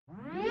mum.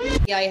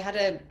 Yeah, I had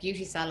a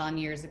beauty salon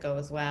years ago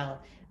as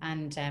well.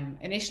 And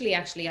initially,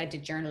 actually, I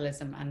did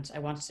journalism, and I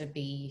wanted to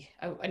be,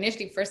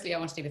 firstly, I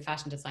wanted to be a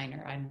fashion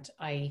designer. And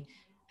I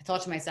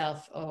thought to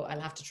myself, oh, I'll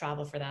have to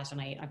travel for that.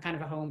 And I'm kind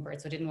of a home bird,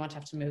 so I didn't want to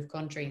have to move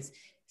countries.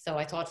 So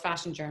I thought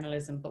fashion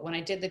journalism. But when I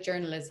did the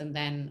journalism,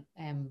 then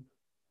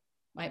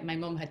my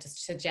mum had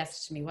just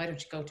suggested to me, why don't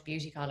you go to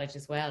beauty college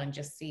as well and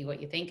just see what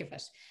you think of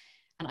it?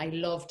 And I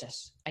loved it.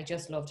 I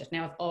just loved it.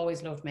 Now, I've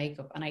always loved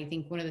makeup. And I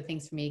think one of the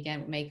things for me,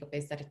 again, with makeup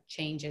is that it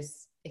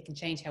can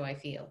change how I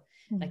feel.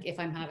 Like if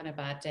I'm having a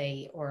bad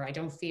day, or I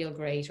don't feel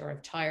great, or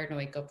I'm tired and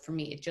I wake up, for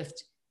me,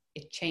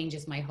 it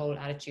changes my whole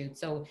attitude.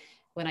 So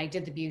when I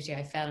did the beauty,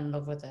 I fell in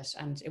love with it.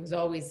 And it was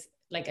always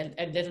like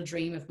a little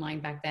dream of mine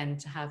back then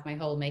to have my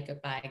whole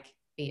makeup bag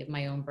be of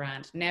my own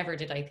brand. Never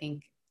did I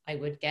think I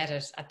would get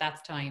it at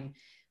that time,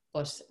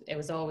 but it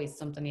was always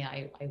something, yeah,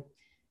 I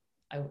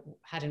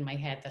had in my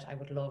head that I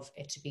would love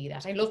it to be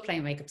that. I love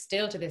playing makeup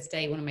still to this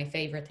day. One of my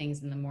favorite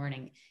things in the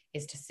morning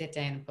is to sit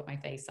down and put my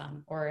face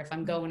on. Or if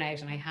I'm going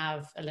out and I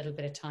have a little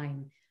bit of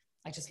time,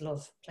 I just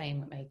love playing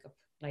with makeup.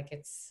 Like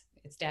it's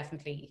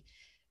definitely,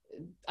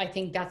 I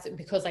think that's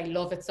because I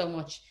love it so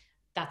much.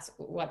 That's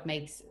what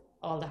makes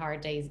all the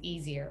hard days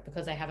easier,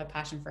 because I have a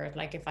passion for it.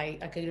 Like if I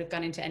could have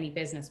gone into any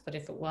business, but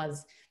if it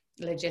was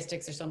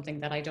logistics or something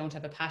that I don't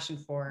have a passion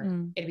for,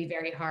 it'd be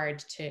very hard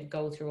to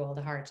go through all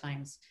the hard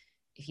times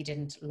if you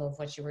didn't love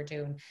what you were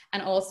doing.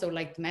 And also,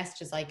 like, the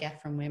messages I get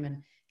from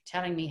women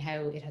telling me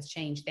how it has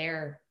changed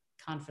their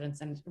confidence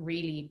and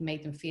really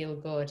made them feel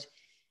good.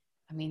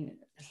 I mean,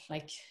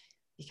 like,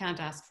 you can't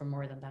ask for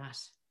more than that.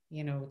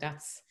 You know,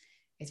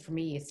 it's for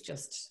me,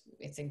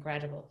 it's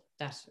incredible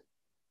that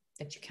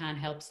you can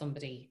help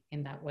somebody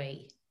in that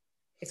way.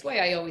 It's why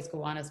I always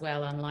go on as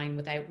well online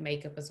without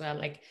makeup as well.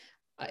 Like,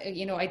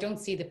 you know, I don't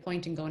see the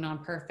point in going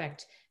on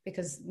perfect,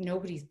 because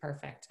nobody's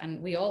perfect,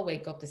 and we all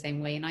wake up the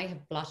same way. And I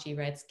have blotchy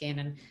red skin,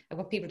 and I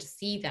want people to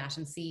see that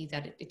and see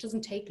that it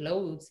doesn't take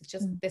loads. It's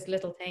just this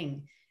little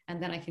thing,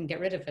 and then I can get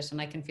rid of it and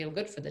I can feel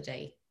good for the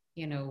day,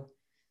 you know.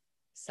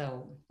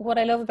 So what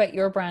I love about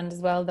your brand as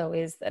well, though,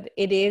 is that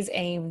it is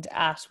aimed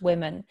at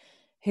women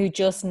who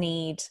just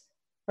need,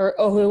 or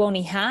who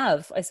only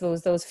have, I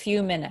suppose, those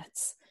few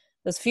minutes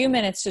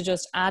to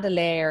just add a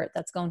layer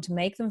that's going to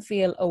make them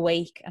feel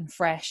awake and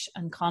fresh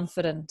and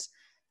confident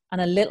and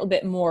a little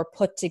bit more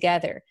put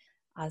together.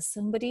 As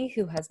somebody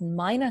who has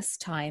minus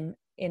time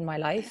in my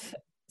life,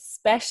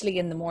 especially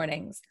in the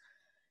mornings,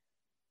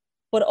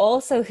 but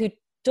also who,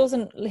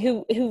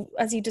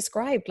 as you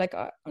described, like,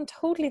 I'm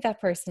totally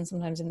that person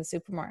sometimes in the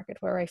supermarket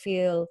where I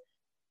feel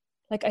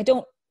like I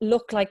don't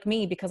look like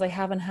me because I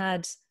haven't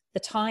had the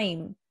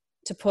time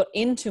to put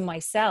into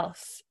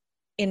myself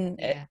in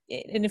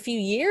a few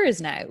years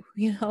now,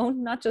 you know,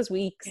 not just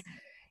weeks,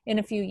 in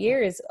a few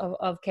years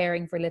of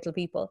caring for little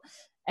people.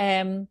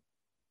 I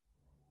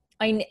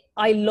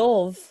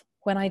love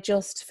when I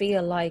just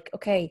feel like,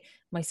 okay,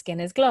 my skin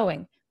is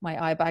glowing,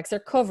 my eye bags are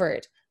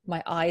covered,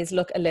 my eyes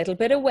look a little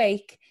bit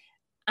awake.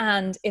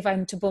 And if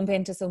I'm to bump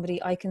into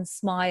somebody, I can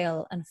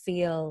smile and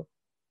feel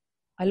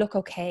I look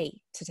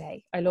okay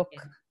today. I look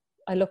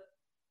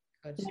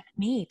Good. like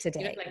me You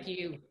today. look like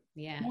you.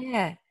 Yeah.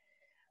 Yeah.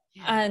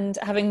 Yeah. And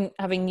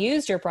having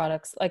used your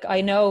products, like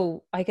I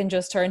know I can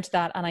just turn to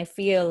that and I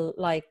feel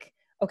like,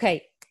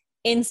 okay,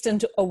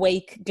 instant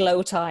awake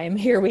glow time.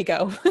 Here we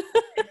go.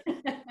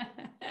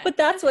 But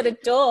that's what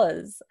it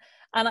does.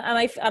 And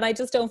I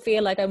just don't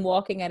feel like I'm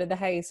walking out of the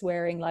house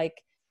wearing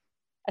like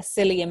a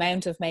silly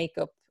amount of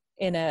makeup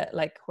in a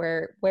like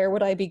where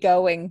would I be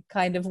going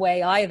kind of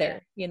way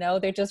either. You know,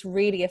 they're just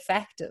really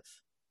effective.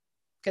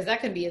 Because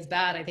that can be as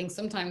bad. I think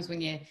sometimes when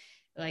you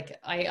like,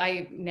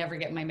 I never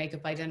get my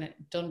makeup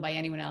done by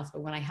anyone else,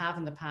 but when I have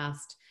in the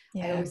past,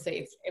 I always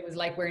say it was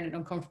like wearing an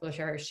uncomfortable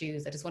pair of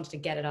shoes. I just wanted to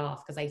get it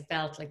off because I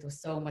felt like there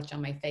was so much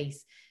on my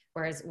face.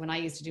 Whereas when I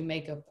used to do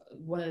makeup,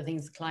 one of the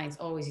things clients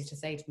always used to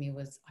say to me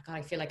was, oh God,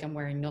 I feel like I'm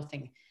wearing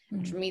nothing.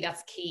 And for me,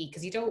 that's key,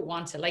 because you don't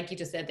want to, like you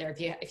just said there, if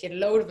you had a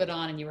load of it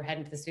on and you were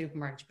heading to the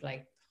supermarket, you'd be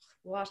like,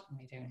 what am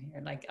I doing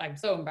here? Like, I'm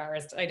so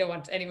embarrassed. I don't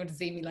want anyone to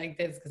see me like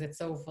this because it's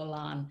so full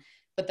on.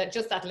 But that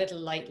just that little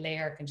light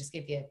layer can just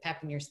give you a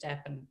pep in your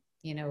step, and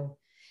you know,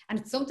 and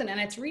it's something, and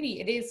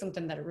it is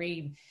something that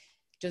really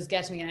does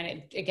get me, and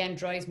it again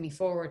drives me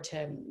forward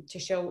to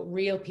show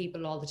real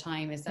people all the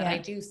time, is that I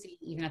do see,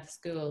 even at the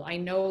school, I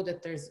know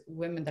that there's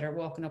women that are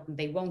walking up and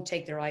they won't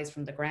take their eyes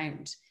from the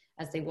ground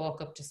as they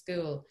walk up to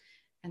school.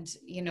 And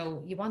you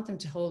know, you want them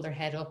to hold their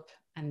head up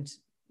and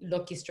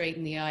look you straight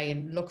in the eye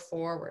and look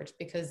forward,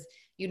 because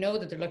you know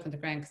that they're looking at the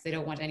ground because they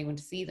don't want anyone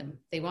to see them.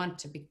 They want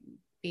to be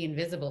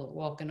invisible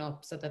walking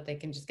up so that they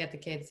can just get the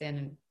kids in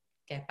and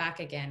get back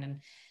again.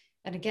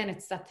 And again,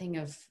 it's that thing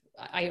of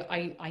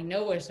I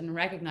know it and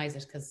recognize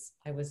it because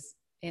I was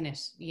in it,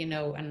 you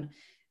know, and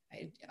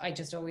I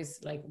just always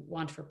like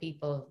want for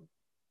people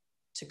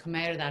to come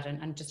out of that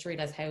and just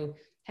realize how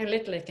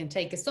little it can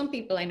take. Because some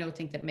people I know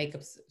think that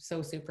makeup's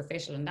so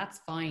superficial, and that's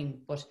fine,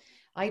 but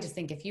I just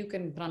think if you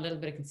can put on a little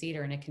bit of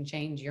concealer and it can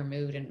change your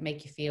mood and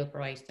make you feel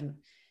bright, then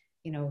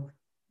you know,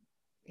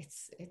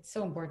 it's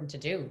so important to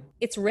do.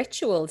 It's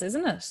rituals,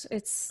 isn't it?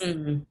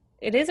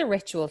 It is a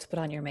ritual to put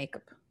on your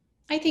makeup.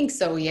 I think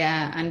so,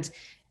 yeah. And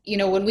you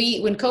know, when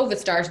COVID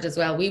started as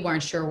well, we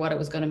weren't sure what it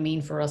was going to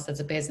mean for us as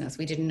a business.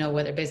 We didn't know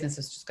whether business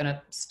was just going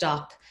to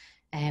stop.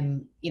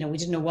 You know, we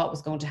didn't know what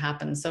was going to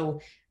happen.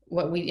 So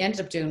what we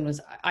ended up doing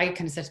was, I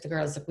kind of said to the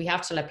girls, look, we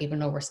have to let people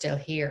know we're still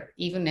here,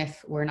 even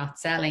if we're not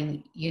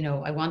selling. You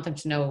know, I want them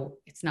to know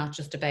it's not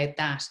just about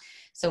that.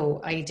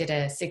 So I did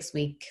a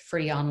 6-week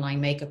free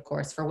online makeup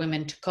course for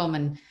women to come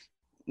and,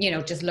 you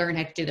know, just learn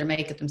how to do their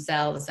makeup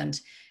themselves. And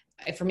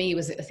for me, it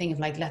was a thing of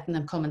like letting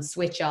them come and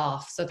switch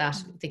off so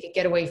that they could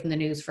get away from the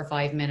news for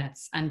 5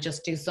 minutes and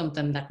just do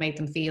something that made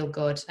them feel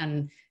good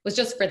and was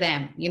just for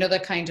them, you know,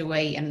 that kind of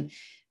way. And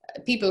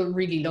people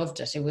really loved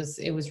it. It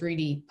was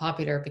really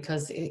popular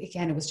because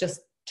it was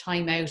just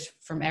time out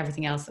from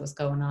everything else that was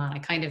going on. I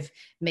kind of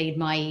made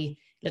my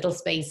little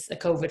space a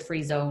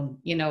COVID-free zone.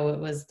 You know,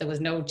 there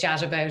was no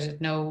chat about it,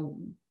 no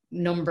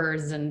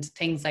numbers and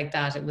things like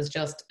that. It was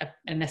just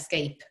an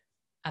escape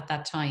at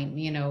that time,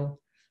 you know.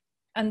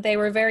 And they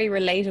were very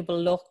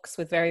relatable looks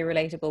with very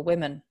relatable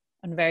women,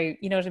 and very,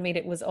 you know what I mean?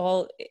 It was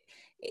all,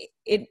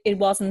 it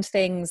wasn't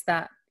things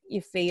that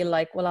you feel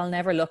like, well, I'll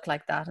never look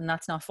like that and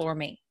that's not for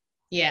me.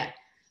 Yeah.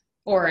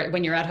 Or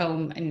when you're at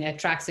home in a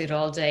tracksuit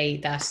all day,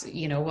 that,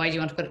 you know, why do you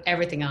want to put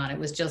everything on? It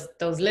was just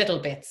those little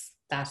bits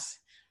that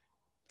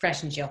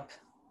freshened you up.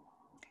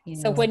 You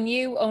know? So when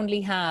you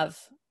only have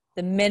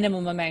the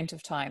minimum amount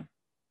of time,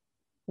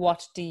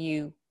 what do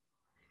you,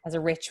 as a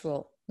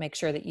ritual, make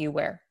sure that you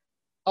wear?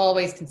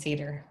 Always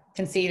concealer.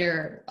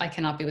 Concealer I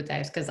cannot be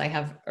without, because I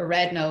have a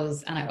red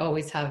nose and I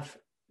always have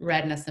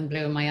redness and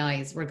blue in my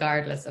eyes,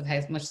 regardless of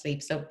how much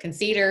sleep. So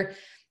concealer,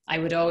 I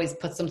would always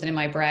put something in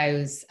my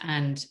brows,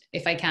 and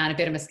if I can, a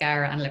bit of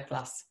mascara and lip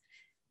gloss.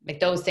 Like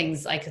those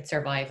things I could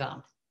survive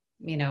on.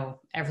 You know,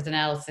 everything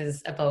else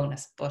is a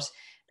bonus. But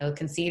the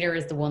concealer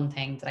is the one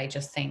thing that I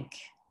just think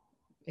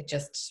it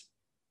just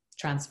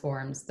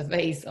transforms the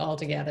face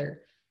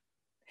altogether.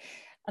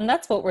 And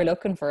that's what we're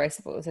looking for, I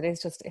suppose.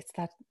 It's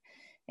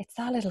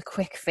that little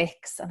quick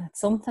fix, and it's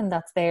something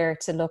that's there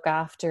to look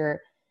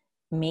after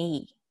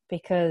me,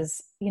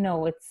 because, you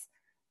know, it's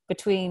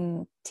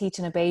between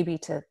teaching a baby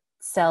to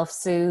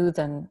self-soothe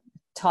and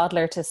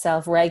toddler to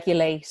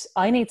self-regulate.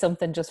 I need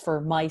something just for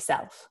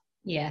myself.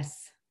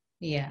 Yes.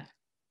 Yeah,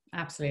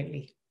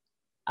 absolutely.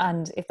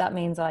 And if that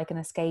means I can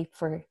escape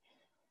for,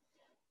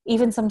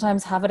 even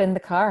sometimes have it in the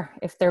car,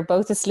 if they're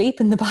both asleep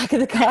in the back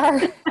of the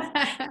car.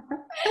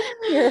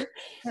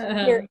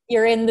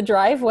 You're in the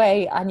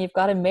driveway and you've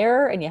got a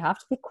mirror and you have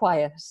to be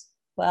quiet.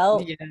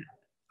 Well, yeah.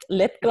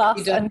 Lip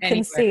gloss and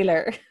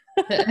concealer.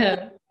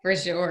 For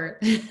sure.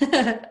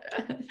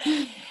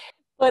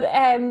 But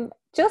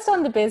just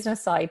on the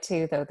business side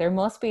too, though, there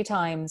must be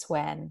times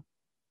when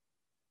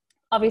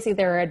obviously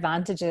there are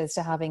advantages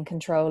to having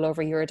control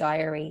over your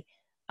diary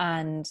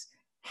and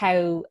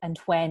how and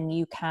when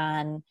you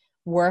can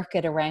work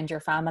it around your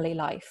family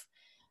life.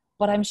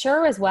 But I'm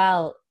sure as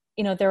well,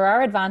 you know, there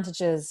are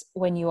advantages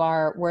when you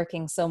are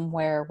working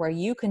somewhere where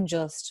you can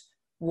just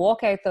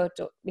walk out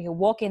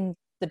walk in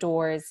the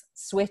doors,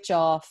 switch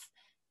off,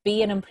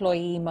 be in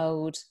employee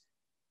mode,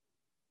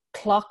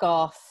 clock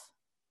off,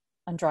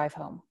 and drive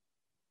home.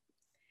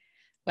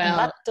 Well, and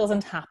that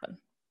doesn't happen.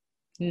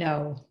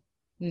 No,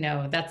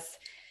 that's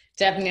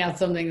definitely not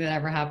something that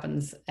ever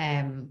happens.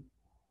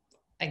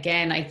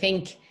 Again, I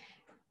think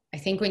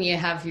when you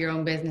have your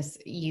own business,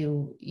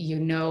 you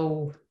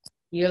know,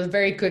 you'll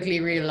very quickly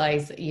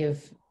realize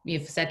you've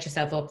set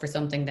yourself up for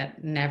something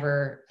that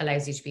never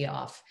allows you to be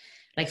off,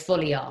 like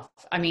fully off.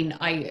 I mean,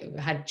 I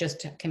had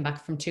just came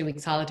back from 2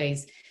 weeks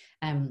holidays.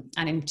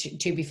 And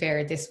to be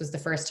fair, this was the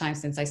first time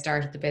since I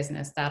started the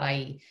business that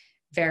I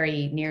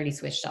very nearly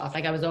switched off.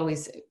 Like I was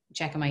always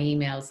checking my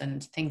emails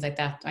and things like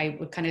that. I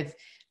would kind of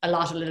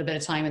allot a little bit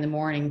of time in the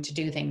morning to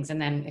do things. And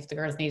then if the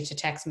girls needed to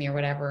text me or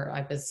whatever,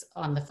 I was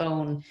on the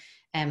phone.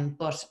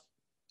 But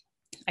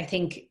I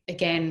think,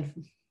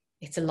 again,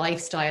 it's a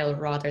lifestyle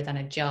rather than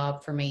a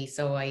job for me.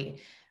 So I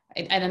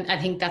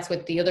think that's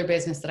what the other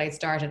business that I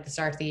started at the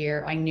start of the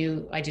year, I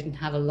knew I didn't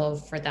have a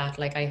love for that.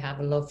 Like I have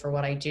a love for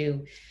what I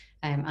do.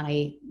 And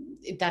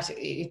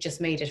it just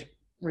made it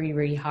really,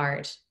 really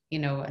hard, you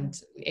know, and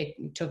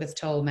it took its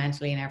toll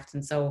mentally and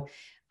everything. So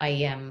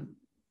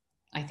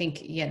I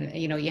think,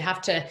 you know, you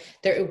have to,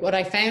 what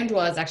I found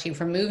was actually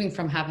from moving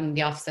from having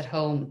the office at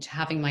home to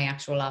having my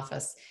actual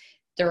office,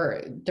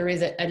 there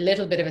is a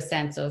little bit of a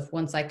sense of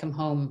once I come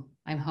home,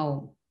 I'm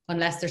home,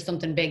 unless there's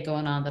something big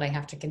going on that I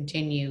have to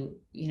continue,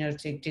 you know,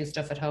 to do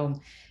stuff at home.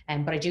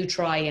 But I do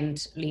try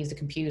and leave the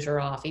computer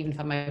off, even if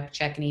I'm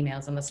checking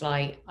emails on the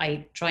sly.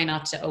 I try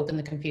not to open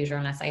the computer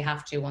unless I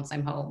have to once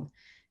I'm home,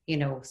 you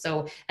know.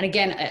 So, and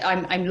again,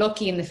 I'm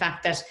lucky in the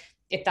fact that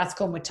that's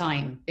come with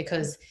time,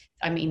 because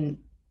I mean,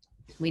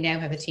 we now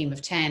have a team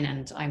of 10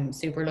 and I'm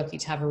super lucky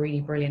to have a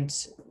really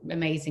brilliant,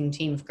 amazing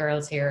team of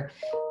girls here.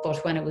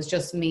 But when it was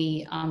just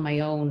me on my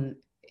own,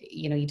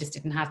 you know, you just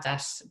didn't have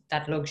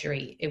that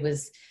luxury.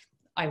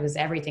 I was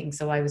everything.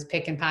 So I was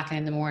picking, packing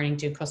in the morning,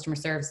 do customer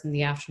service in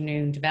the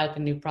afternoon,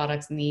 developing new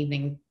products in the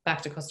evening,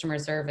 back to customer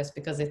service,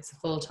 because it's a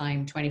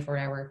full-time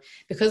 24-hour,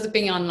 because of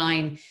being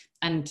online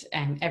and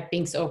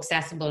being so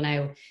accessible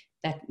now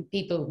that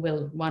people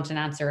will want an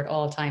answer at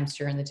all times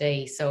during the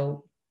day.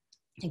 So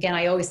again,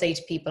 I always say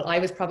to people, I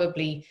was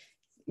probably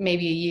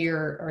maybe a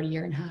year or a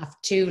year and a half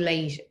too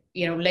late,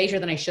 you know, later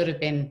than I should have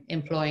been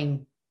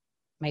employing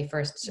my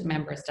first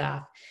member of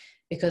staff,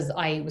 because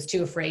I was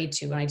too afraid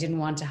to, and I didn't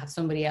want to have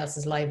somebody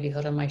else's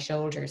livelihood on my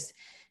shoulders.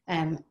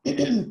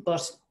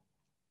 But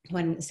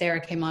when Sarah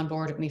came on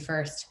board with me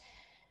first,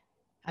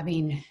 I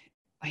mean,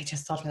 I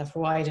just thought to myself,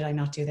 why did I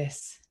not do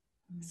this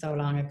so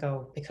long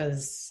ago?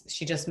 Because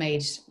she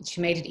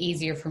made it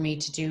easier for me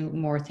to do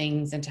more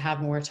things and to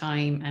have more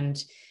time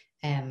and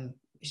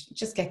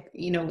just get,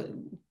 you know,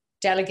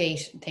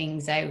 delegate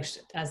things out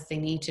as they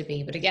need to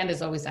be. But again,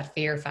 there's always that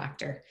fear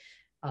factor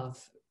of,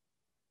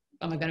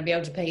 am I going to be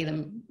able to pay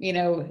them, you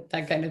know,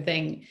 that kind of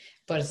thing.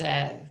 But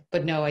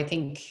no, I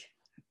think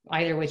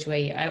either which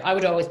way, I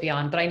would always be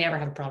on, but I never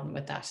have a problem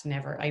with that. It's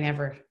never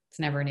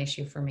an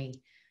issue for me,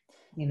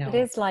 you know. It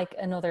is like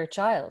another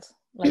child.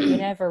 Like you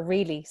never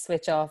really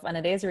switch off, and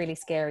it is really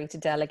scary to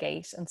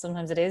delegate. And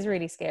sometimes it is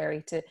really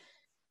scary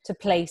to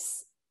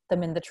place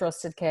them in the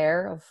trusted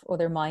care of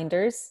other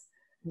minders.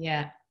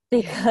 Yeah.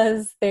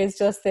 Because there's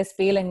just this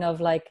feeling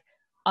of like,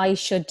 I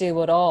should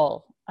do it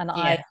all. And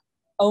Yeah.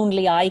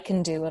 I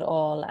can do it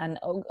all, and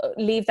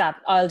leave that,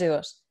 I'll do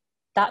it.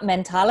 That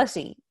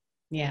mentality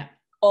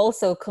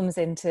also comes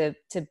into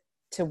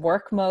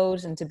work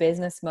mode and to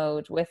business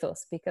mode with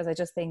us, because I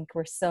just think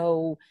we're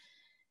so,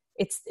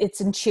 it's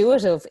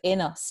intuitive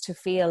in us to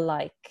feel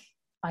like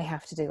I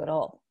have to do it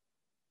all.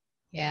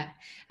 Yeah.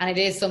 And it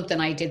is something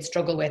I did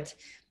struggle with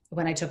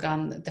when I took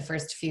on the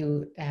first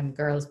few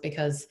girls,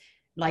 because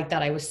like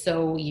that, I was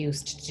so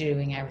used to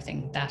doing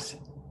everything that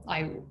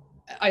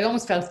I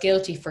almost felt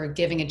guilty for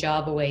giving a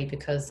job away,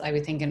 because I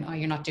was thinking, oh,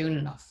 you're not doing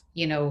enough.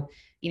 You know,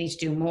 you need to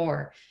do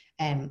more.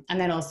 And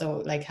then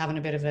also like having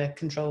a bit of a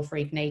control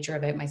freak nature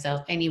about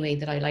myself anyway,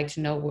 that I like to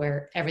know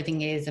where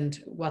everything is and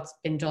what's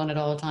been done at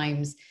all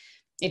times.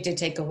 It did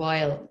take a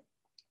while,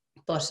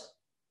 but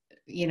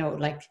you know,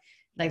 like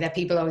that,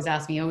 people always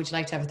ask me, oh, would you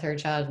like to have a third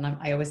child? And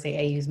I always say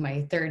AYU's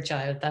my third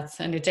child.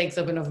 And it takes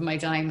up enough of my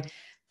time.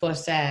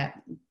 But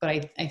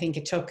I think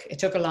it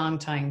took a long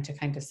time to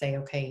kind of say,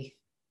 okay,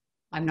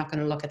 I'm not going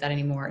to look at that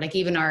anymore. Like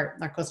even our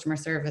customer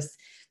service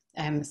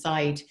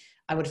side,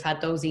 I would have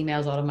had those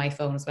emails out on my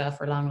phone as well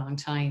for a long, long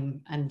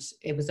time. And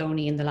it was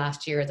only in the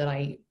last year that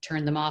I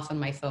turned them off on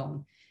my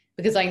phone,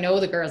 because I know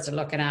the girls are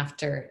looking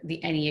after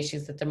any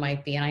issues that there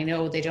might be. And I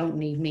know they don't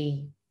need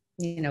me,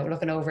 you know,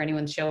 looking over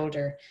anyone's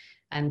shoulder.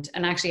 And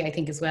actually, I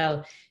think as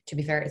well, to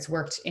be fair, it's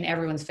worked in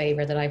everyone's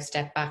favor that I've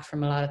stepped back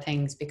from a lot of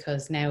things,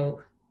 because now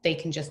they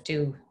can just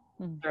do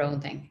their own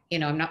thing. You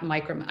know, I'm not a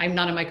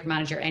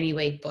micromanager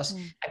anyway, but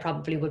I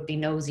probably would be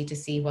nosy to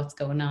see what's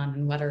going on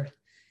and whether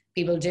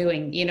people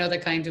doing, you know, the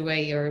kind of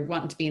way you're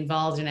wanting to be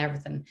involved in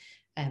everything.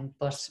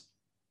 But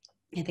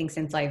I think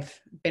since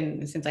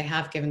I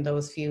have given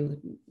those few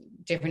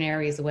different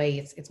areas away,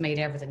 it's made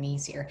everything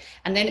easier.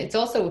 And then it's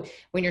also,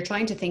 when you're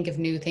trying to think of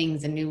new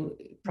things and new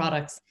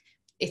products,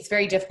 it's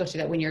very difficult to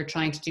that when you're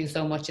trying to do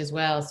so much as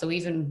well. So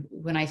even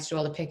when I used to do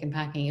all the pick and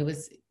packing,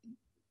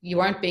 you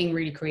aren't being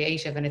really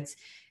creative. And it's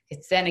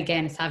then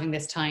again, it's having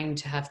this time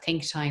to have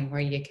think time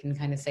where you can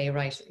kind of say,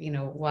 right, you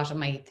know, what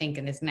am I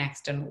thinking is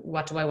next, and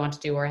what do I want to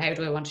do, or how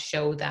do I want to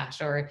show that,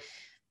 or,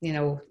 you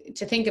know,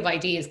 to think of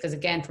ideas. Because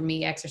again, for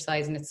me,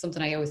 exercise, and it's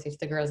something I always say to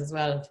the girls as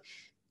well,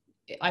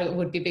 I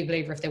would be a big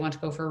believer if they want to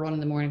go for a run in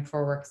the morning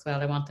before work as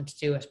well, I want them to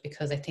do it,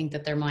 because I think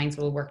that their minds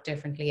will work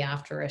differently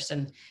after it.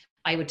 And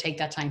I would take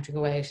that time to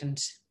go out and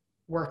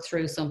work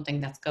through something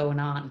that's going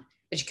on.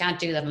 But you can't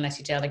do that unless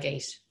you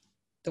delegate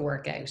the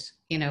work out,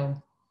 you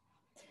know.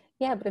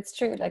 Yeah, but it's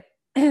true. Like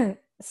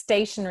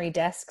stationary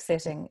desk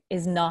sitting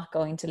is not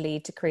going to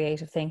lead to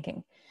creative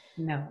thinking.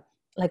 No.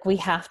 Like we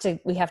have to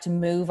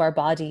move our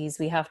bodies.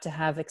 We have to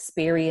have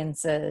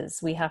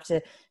experiences. We have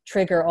to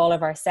trigger all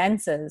of our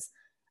senses.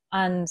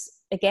 And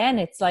again,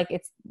 it's like,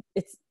 it's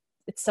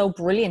so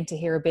brilliant to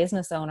hear a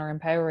business owner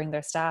empowering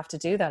their staff to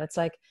do that. It's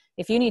like,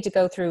 if you need to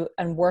go through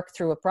and work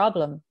through a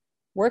problem.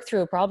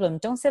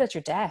 Don't sit at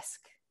your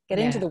desk. Get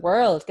into the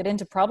world, get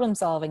into problem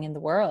solving in the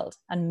world,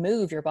 and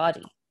move your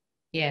body.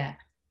 Yeah.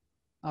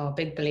 Oh,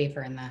 big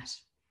believer in that.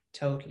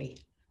 Totally.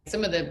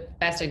 Some of the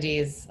best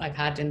ideas I've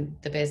had in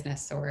the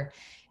business, or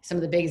some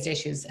of the biggest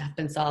issues, have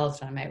been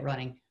solved when I'm out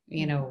running.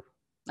 You know,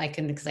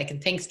 because I can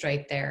think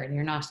straight there, and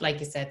you're not, like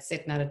you said,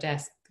 sitting at a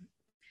desk,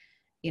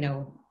 you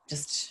know,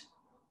 just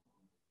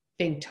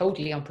being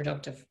totally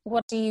unproductive.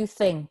 What do you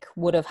think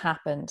would have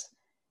happened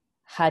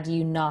had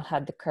you not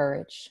had the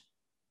courage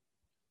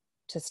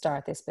to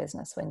start this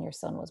business when your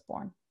son was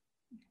born?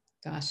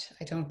 Gosh,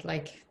 I don't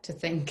like to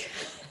think.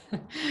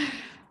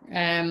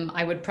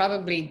 I would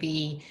probably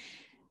be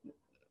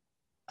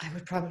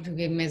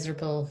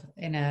miserable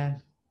in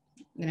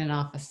an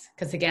office,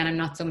 because again, I'm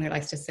not someone who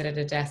likes to sit at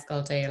a desk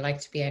all day. I like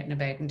to be out and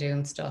about and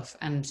doing stuff.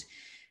 And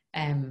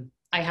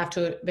I have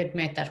to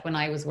admit that when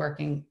I was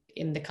working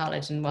in the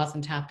college and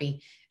wasn't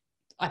happy,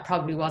 I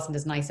probably wasn't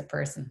as nice a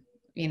person.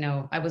 You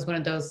know, I was one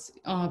of those,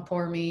 oh,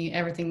 poor me,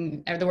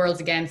 everything, the world's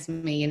against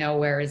me, you know,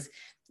 whereas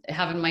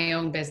having my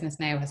own business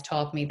now has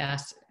taught me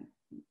that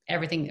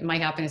everything, my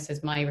happiness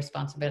is my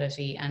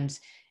responsibility. And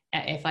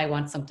if I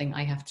want something,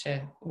 I have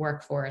to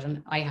work for it,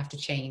 and I have to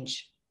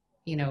change,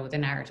 you know, the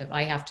narrative.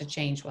 I have to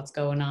change what's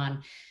going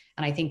on.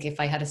 And I think if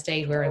I had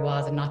stayed where I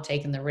was and not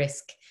taken the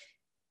risk,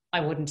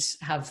 I wouldn't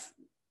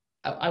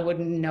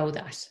know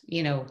that,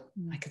 you know.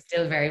 I could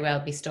still very well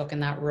be stuck in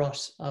that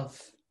rut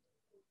of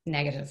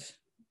negative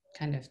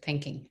kind of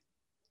thinking.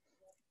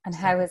 And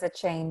how has it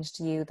changed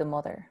you, the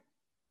mother?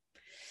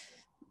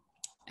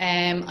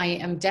 I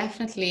am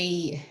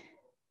definitely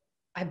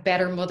a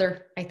better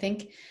mother, I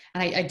think.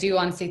 And I do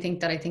honestly think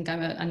that I think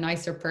I'm a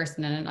nicer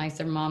person and a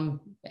nicer mom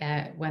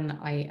when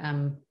I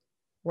am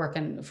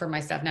working for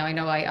myself. Now, I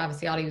know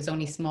obviously Ollie was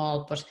only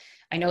small, but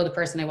I know the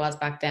person I was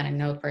back then. I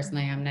know the person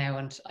I am now,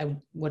 and I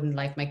wouldn't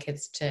like my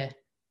kids to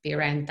be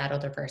around that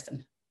other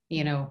person,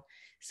 you know.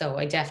 So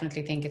I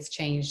definitely think it's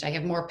changed. I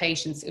have more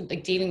patience,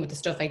 like dealing with the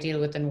stuff I deal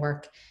with in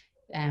work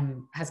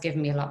has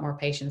given me a lot more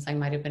patience. I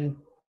might have been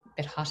a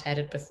bit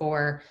hot-headed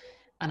before,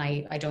 and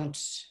I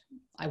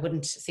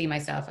wouldn't see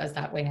myself as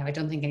that way now. I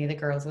don't think any of the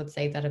girls would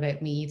say that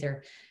about me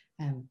either.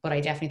 But I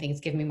definitely think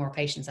it's given me more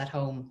patience at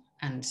home,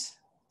 and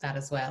that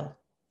as well,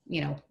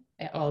 you know,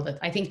 I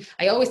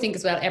always think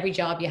as well, every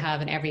job you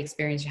have and every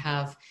experience you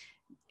have,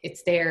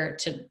 it's there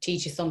to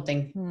teach you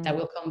something that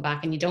will come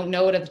back, and you don't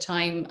know it at the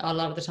time, a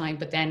lot of the time,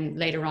 but then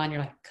later on you're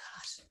like,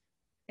 God,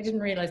 I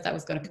didn't realize that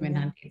was going to come in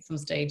handy at some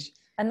stage.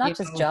 And not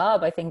just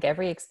job. I think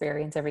every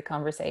experience, every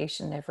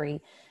conversation, every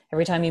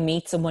time you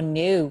meet someone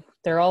new,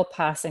 they're all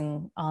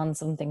passing on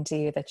something to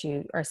you that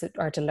you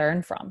are to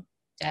learn from.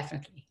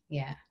 Definitely.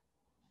 Yeah.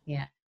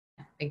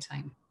 Big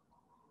time.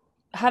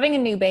 Having a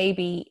new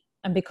baby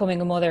and becoming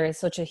a mother is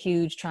such a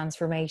huge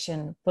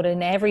transformation, but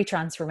in every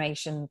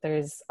transformation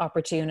there's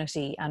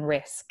opportunity and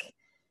risk.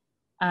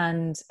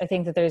 And I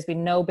think that there's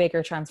been no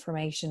bigger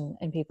transformation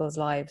in people's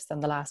lives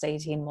than the last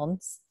 18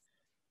 months.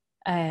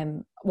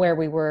 Where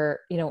we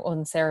were, you know,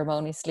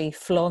 unceremoniously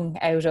flung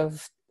out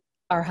of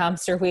our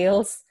hamster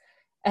wheels.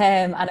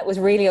 And it was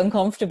really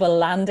uncomfortable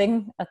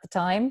landing at the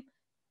time.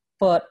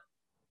 But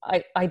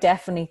I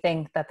definitely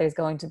think that there's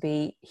going to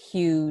be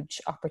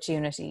huge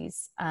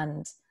opportunities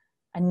and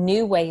a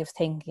new way of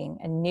thinking,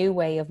 a new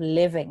way of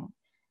living,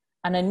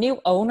 and a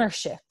new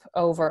ownership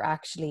over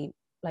actually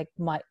like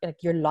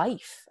your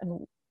life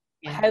and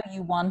who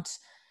you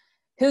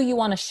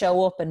want to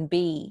show up and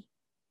be,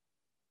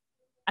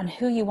 and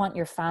who you want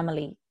your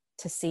family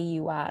to see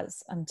you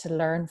as and to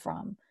learn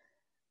from.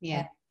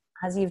 Yeah.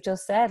 As you've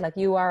just said, like,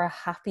 you are a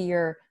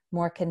happier,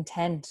 more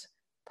content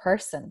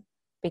person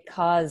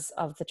because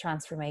of the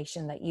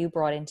transformation that you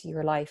brought into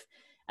your life.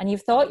 And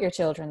you've taught your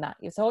children that.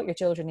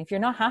 If you're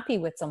not happy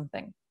with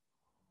something,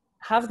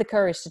 have the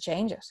courage to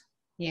change it.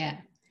 Yeah.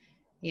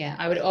 Yeah,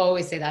 I would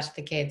always say that to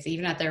the kids,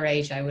 even at their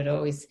age. I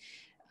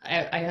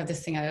have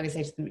this thing I always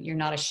say to them: you're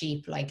not a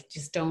sheep. Like,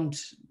 just don't,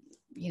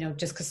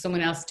 just because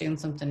someone else is doing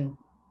something,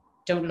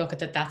 don't look at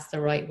that that's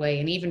the right way.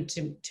 And even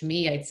to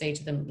me, I'd say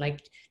to them,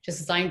 like, just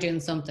as I'm doing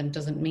something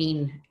doesn't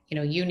mean,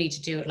 you need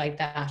to do it like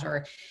that.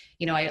 Or,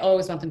 I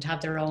always want them to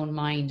have their own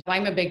mind.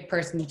 I'm a big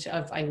person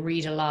I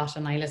read a lot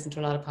and I listen to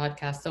a lot of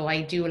podcasts. So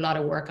I do a lot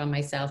of work on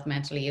myself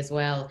mentally as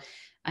well.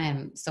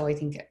 So I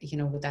think,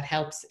 that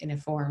helps in a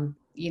form.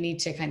 You need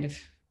to kind of,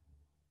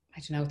 I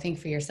don't know, think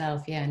for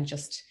yourself. Yeah. And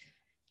just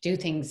do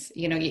things,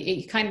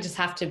 you kind of just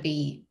have to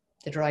be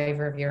the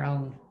driver of your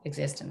own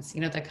existence,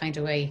 that kind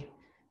of way.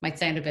 Might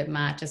sound a bit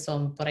mad to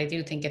some, but I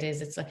do think it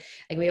is. It's like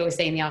we always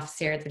say in the office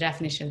here, the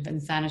definition of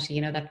insanity,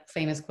 that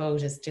famous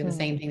quote is do the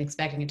same thing,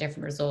 expecting a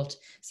different result.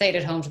 Say it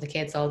at home to the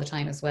kids all the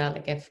time as well.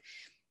 Like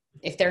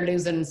if they're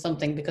losing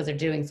something because they're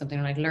doing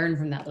something, like, learn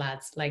from that,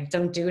 lads. Like,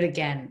 don't do it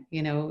again.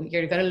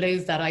 You're going to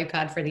lose that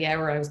iPad for the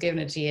hour I was giving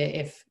it to you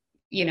if,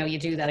 you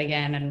do that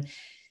again. And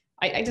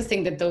I just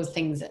think that those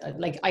things,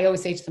 like I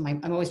always say to them,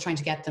 I'm always trying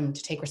to get them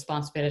to take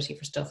responsibility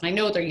for stuff. And I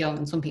know they're young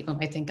and some people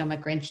might think I'm a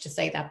Grinch to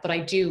say that, but I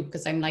do,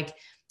 because I'm like,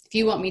 if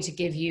you want me to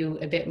give you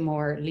a bit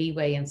more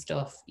leeway and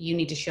stuff, you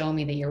need to show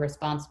me that you're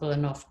responsible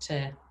enough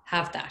to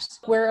have that.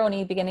 We're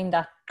only beginning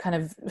that kind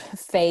of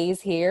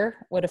phase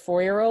here with a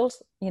 4-year-old,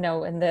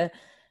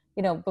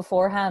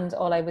 beforehand,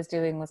 all I was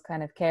doing was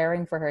kind of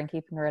caring for her and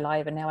keeping her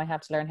alive. And now I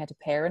have to learn how to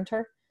parent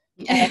her.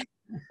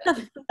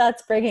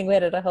 That's bringing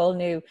with it a whole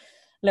new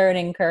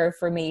learning curve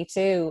for me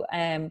too.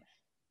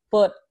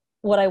 But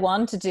what I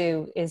want to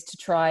do is to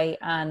try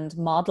and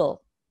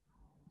model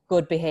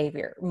good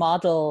behavior,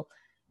 model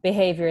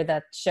behavior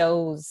that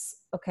shows,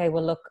 okay,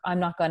 well, look,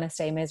 I'm not going to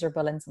stay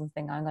miserable in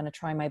something. I'm going to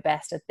try my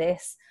best at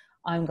this.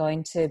 I'm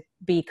going to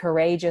be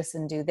courageous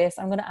and do this.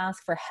 I'm going to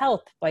ask for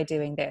help by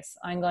doing this.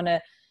 I'm going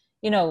to,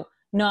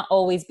 not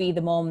always be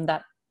the mom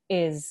that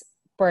is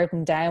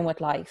burdened down with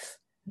life.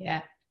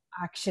 Yeah.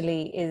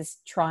 Actually is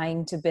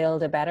trying to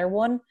build a better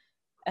one.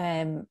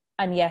 And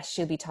yes,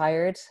 she'll be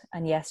tired.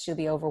 And yes, she'll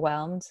be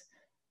overwhelmed.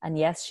 And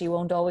yes, she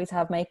won't always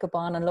have makeup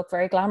on and look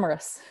very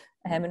glamorous.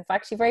 In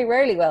fact, she very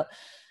rarely will.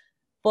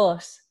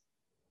 But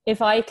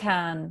if I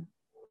can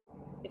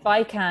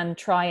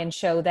try and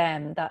show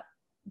them that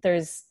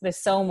there's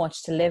so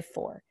much to live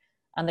for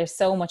and there's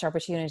so much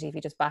opportunity if you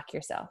just back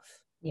yourself.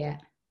 Yeah.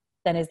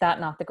 Then is that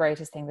not the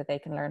greatest thing that they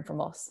can learn from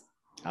us?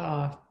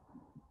 Oh,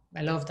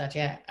 I love that.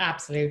 Yeah,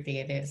 absolutely.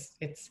 It is.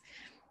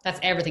 That's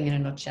everything in a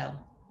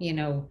nutshell,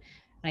 and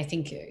I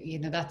think,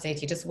 that's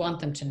it. You just want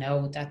them to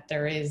know that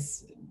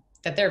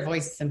that their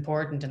voice is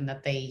important and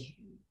that they,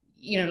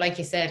 like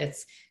you said,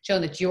 it's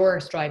showing that you're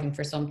striving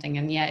for something,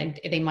 and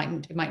it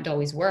mightn't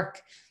always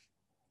work.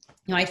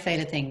 You might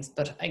fail at things,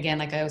 but again,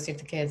 like I always say to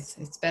the kids,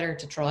 it's better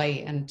to try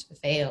and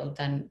fail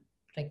than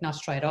like not to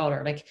try at all.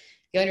 Or like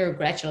the only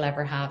regret you'll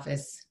ever have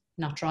is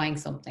not trying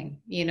something,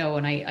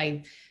 and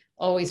I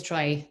always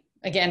try.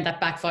 Again, that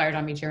backfired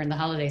on me during the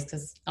holidays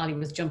because Ollie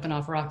was jumping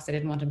off rocks. I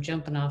didn't want him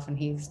jumping off, and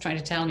he was trying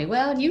to tell me,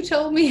 well, you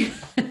told me.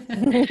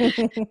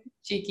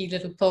 Cheeky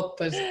little pup.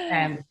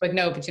 But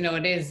no,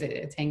 it is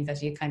a thing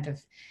that you kind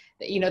of,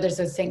 there's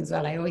those things.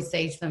 Well, I always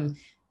say to them,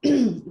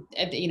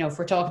 if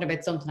we're talking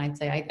about something, I'd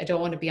say, I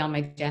don't want to be on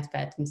my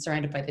deathbed and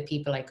surrounded by the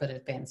people I could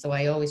have been. So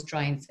I always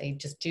try and say,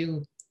 just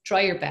try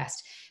your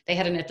best. They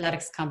had an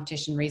athletics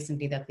competition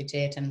recently that they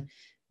did,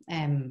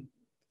 and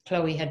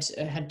Chloe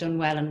had done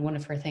well in one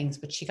of her things,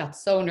 but she got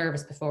so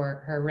nervous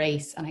before her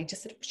race. And I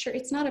just said, sure,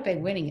 it's not about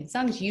winning. As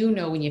long as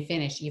when you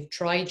finish, you've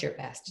tried your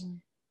best.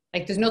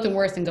 Like, there's nothing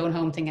worse than going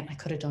home thinking, I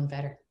could have done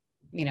better.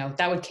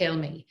 That would kill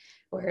me.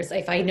 Whereas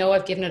if I know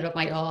I've given it up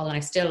my all and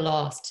I've still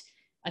lost,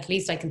 at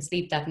least I can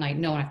sleep that night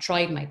knowing I've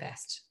tried my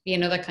best.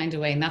 That kind of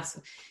way. And that's,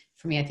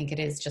 for me, I think it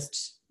is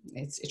just,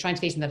 it's trying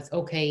to teach them that it's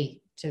okay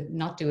to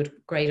not do it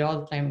great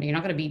all the time. You're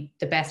not going to be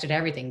the best at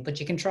everything, but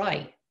you can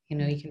try.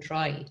 You can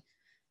try.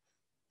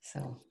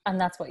 So, and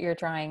that's what you're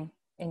trying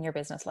in your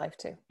business life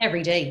too.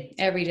 Every day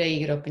you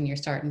get up and you're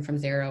starting from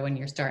zero and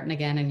you're starting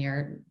again and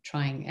you're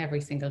trying every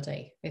single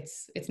day.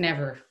 It's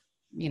never,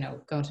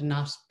 going to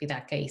not be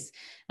that case.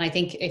 And I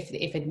think if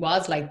it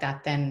was like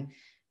that, then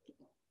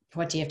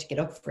what do you have to get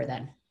up for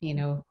then?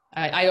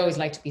 I always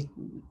like to be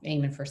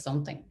aiming for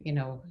something,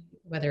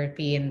 whether it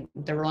be in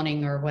the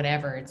running or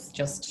whatever. It's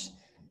just,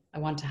 I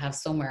want to have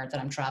somewhere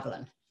that I'm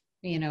traveling,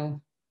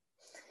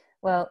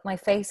 Well, my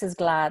face is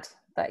glad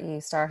that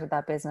you started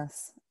that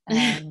business.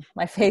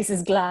 My face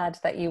is glad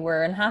that you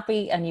were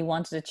unhappy and you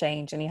wanted to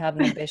change and you had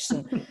an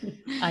ambition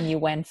and you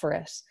went for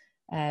it,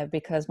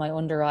 because my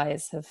under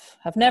eyes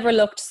have never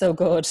looked so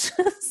good.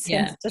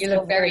 Yeah, you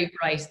look very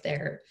bright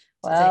there.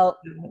 Well,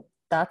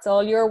 that's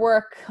all your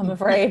work, I'm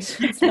afraid.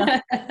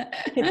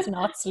 It's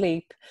not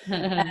sleep.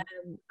 And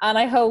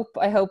I hope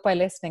by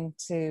listening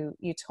to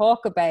you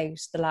talk about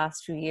the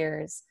last few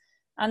years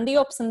and the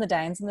ups and the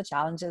downs and the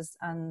challenges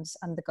and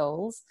the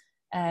goals,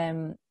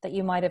 that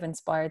you might have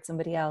inspired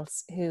somebody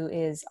else who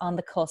is on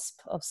the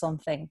cusp of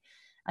something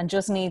and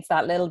just needs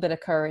that little bit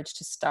of courage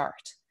to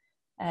start.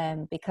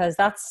 Because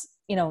that's,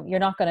 you're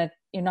not going to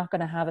you're not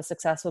going to have a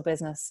successful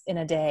business in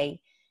a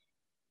day.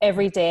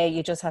 Every day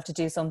you just have to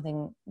do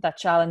something that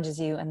challenges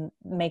you and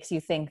makes you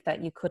think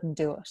that you couldn't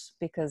do it,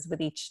 because with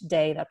each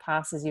day that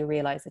passes, you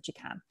realize that you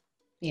can.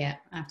 Yeah,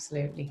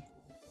 absolutely.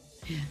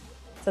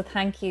 So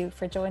thank you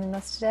for joining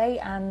us today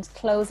and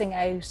closing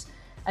out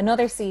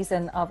another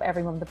season of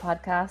Every Mum the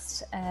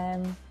podcast.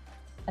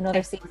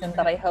 Another season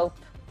that I hope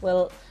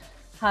will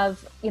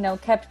have,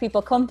 kept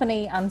people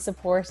company and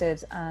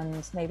supported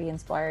and maybe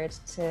inspired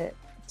to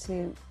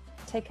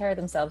take care of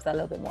themselves that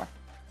little bit more.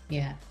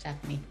 Yeah,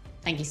 definitely.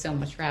 Thank you so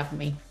much for having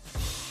me.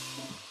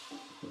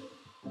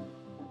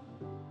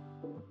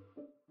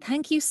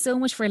 Thank you so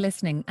much for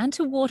listening, and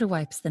to Water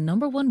Wipes, the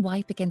 #1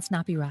 wipe against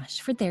nappy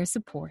rash, for their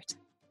support.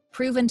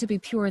 Proven to be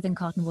purer than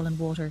cotton wool and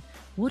water,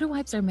 Water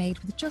Wipes are made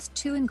with just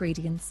 2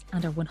 ingredients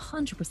and are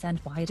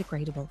 100%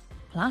 biodegradable,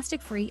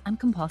 plastic-free and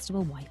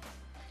compostable wipe.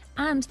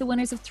 And the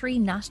winners of 3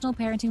 National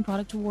Parenting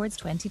Product Awards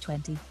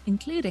 2020,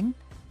 including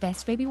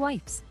Best Baby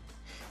Wipes.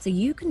 So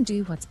you can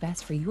do what's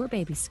best for your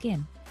baby's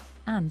skin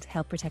and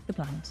help protect the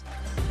planet.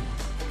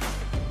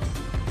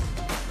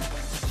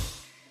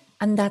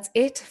 And that's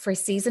it for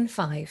season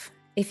 5.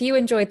 If you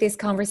enjoyed this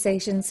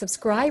conversation,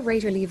 subscribe,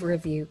 rate or leave a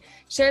review.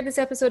 Share this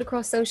episode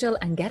across social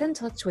and get in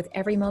touch with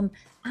Every Mum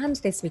and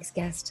this week's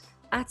guest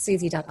at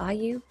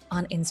Suzie.IU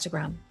on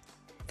Instagram.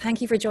 Thank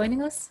you for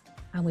joining us,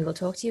 and we will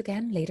talk to you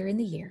again later in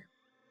the year.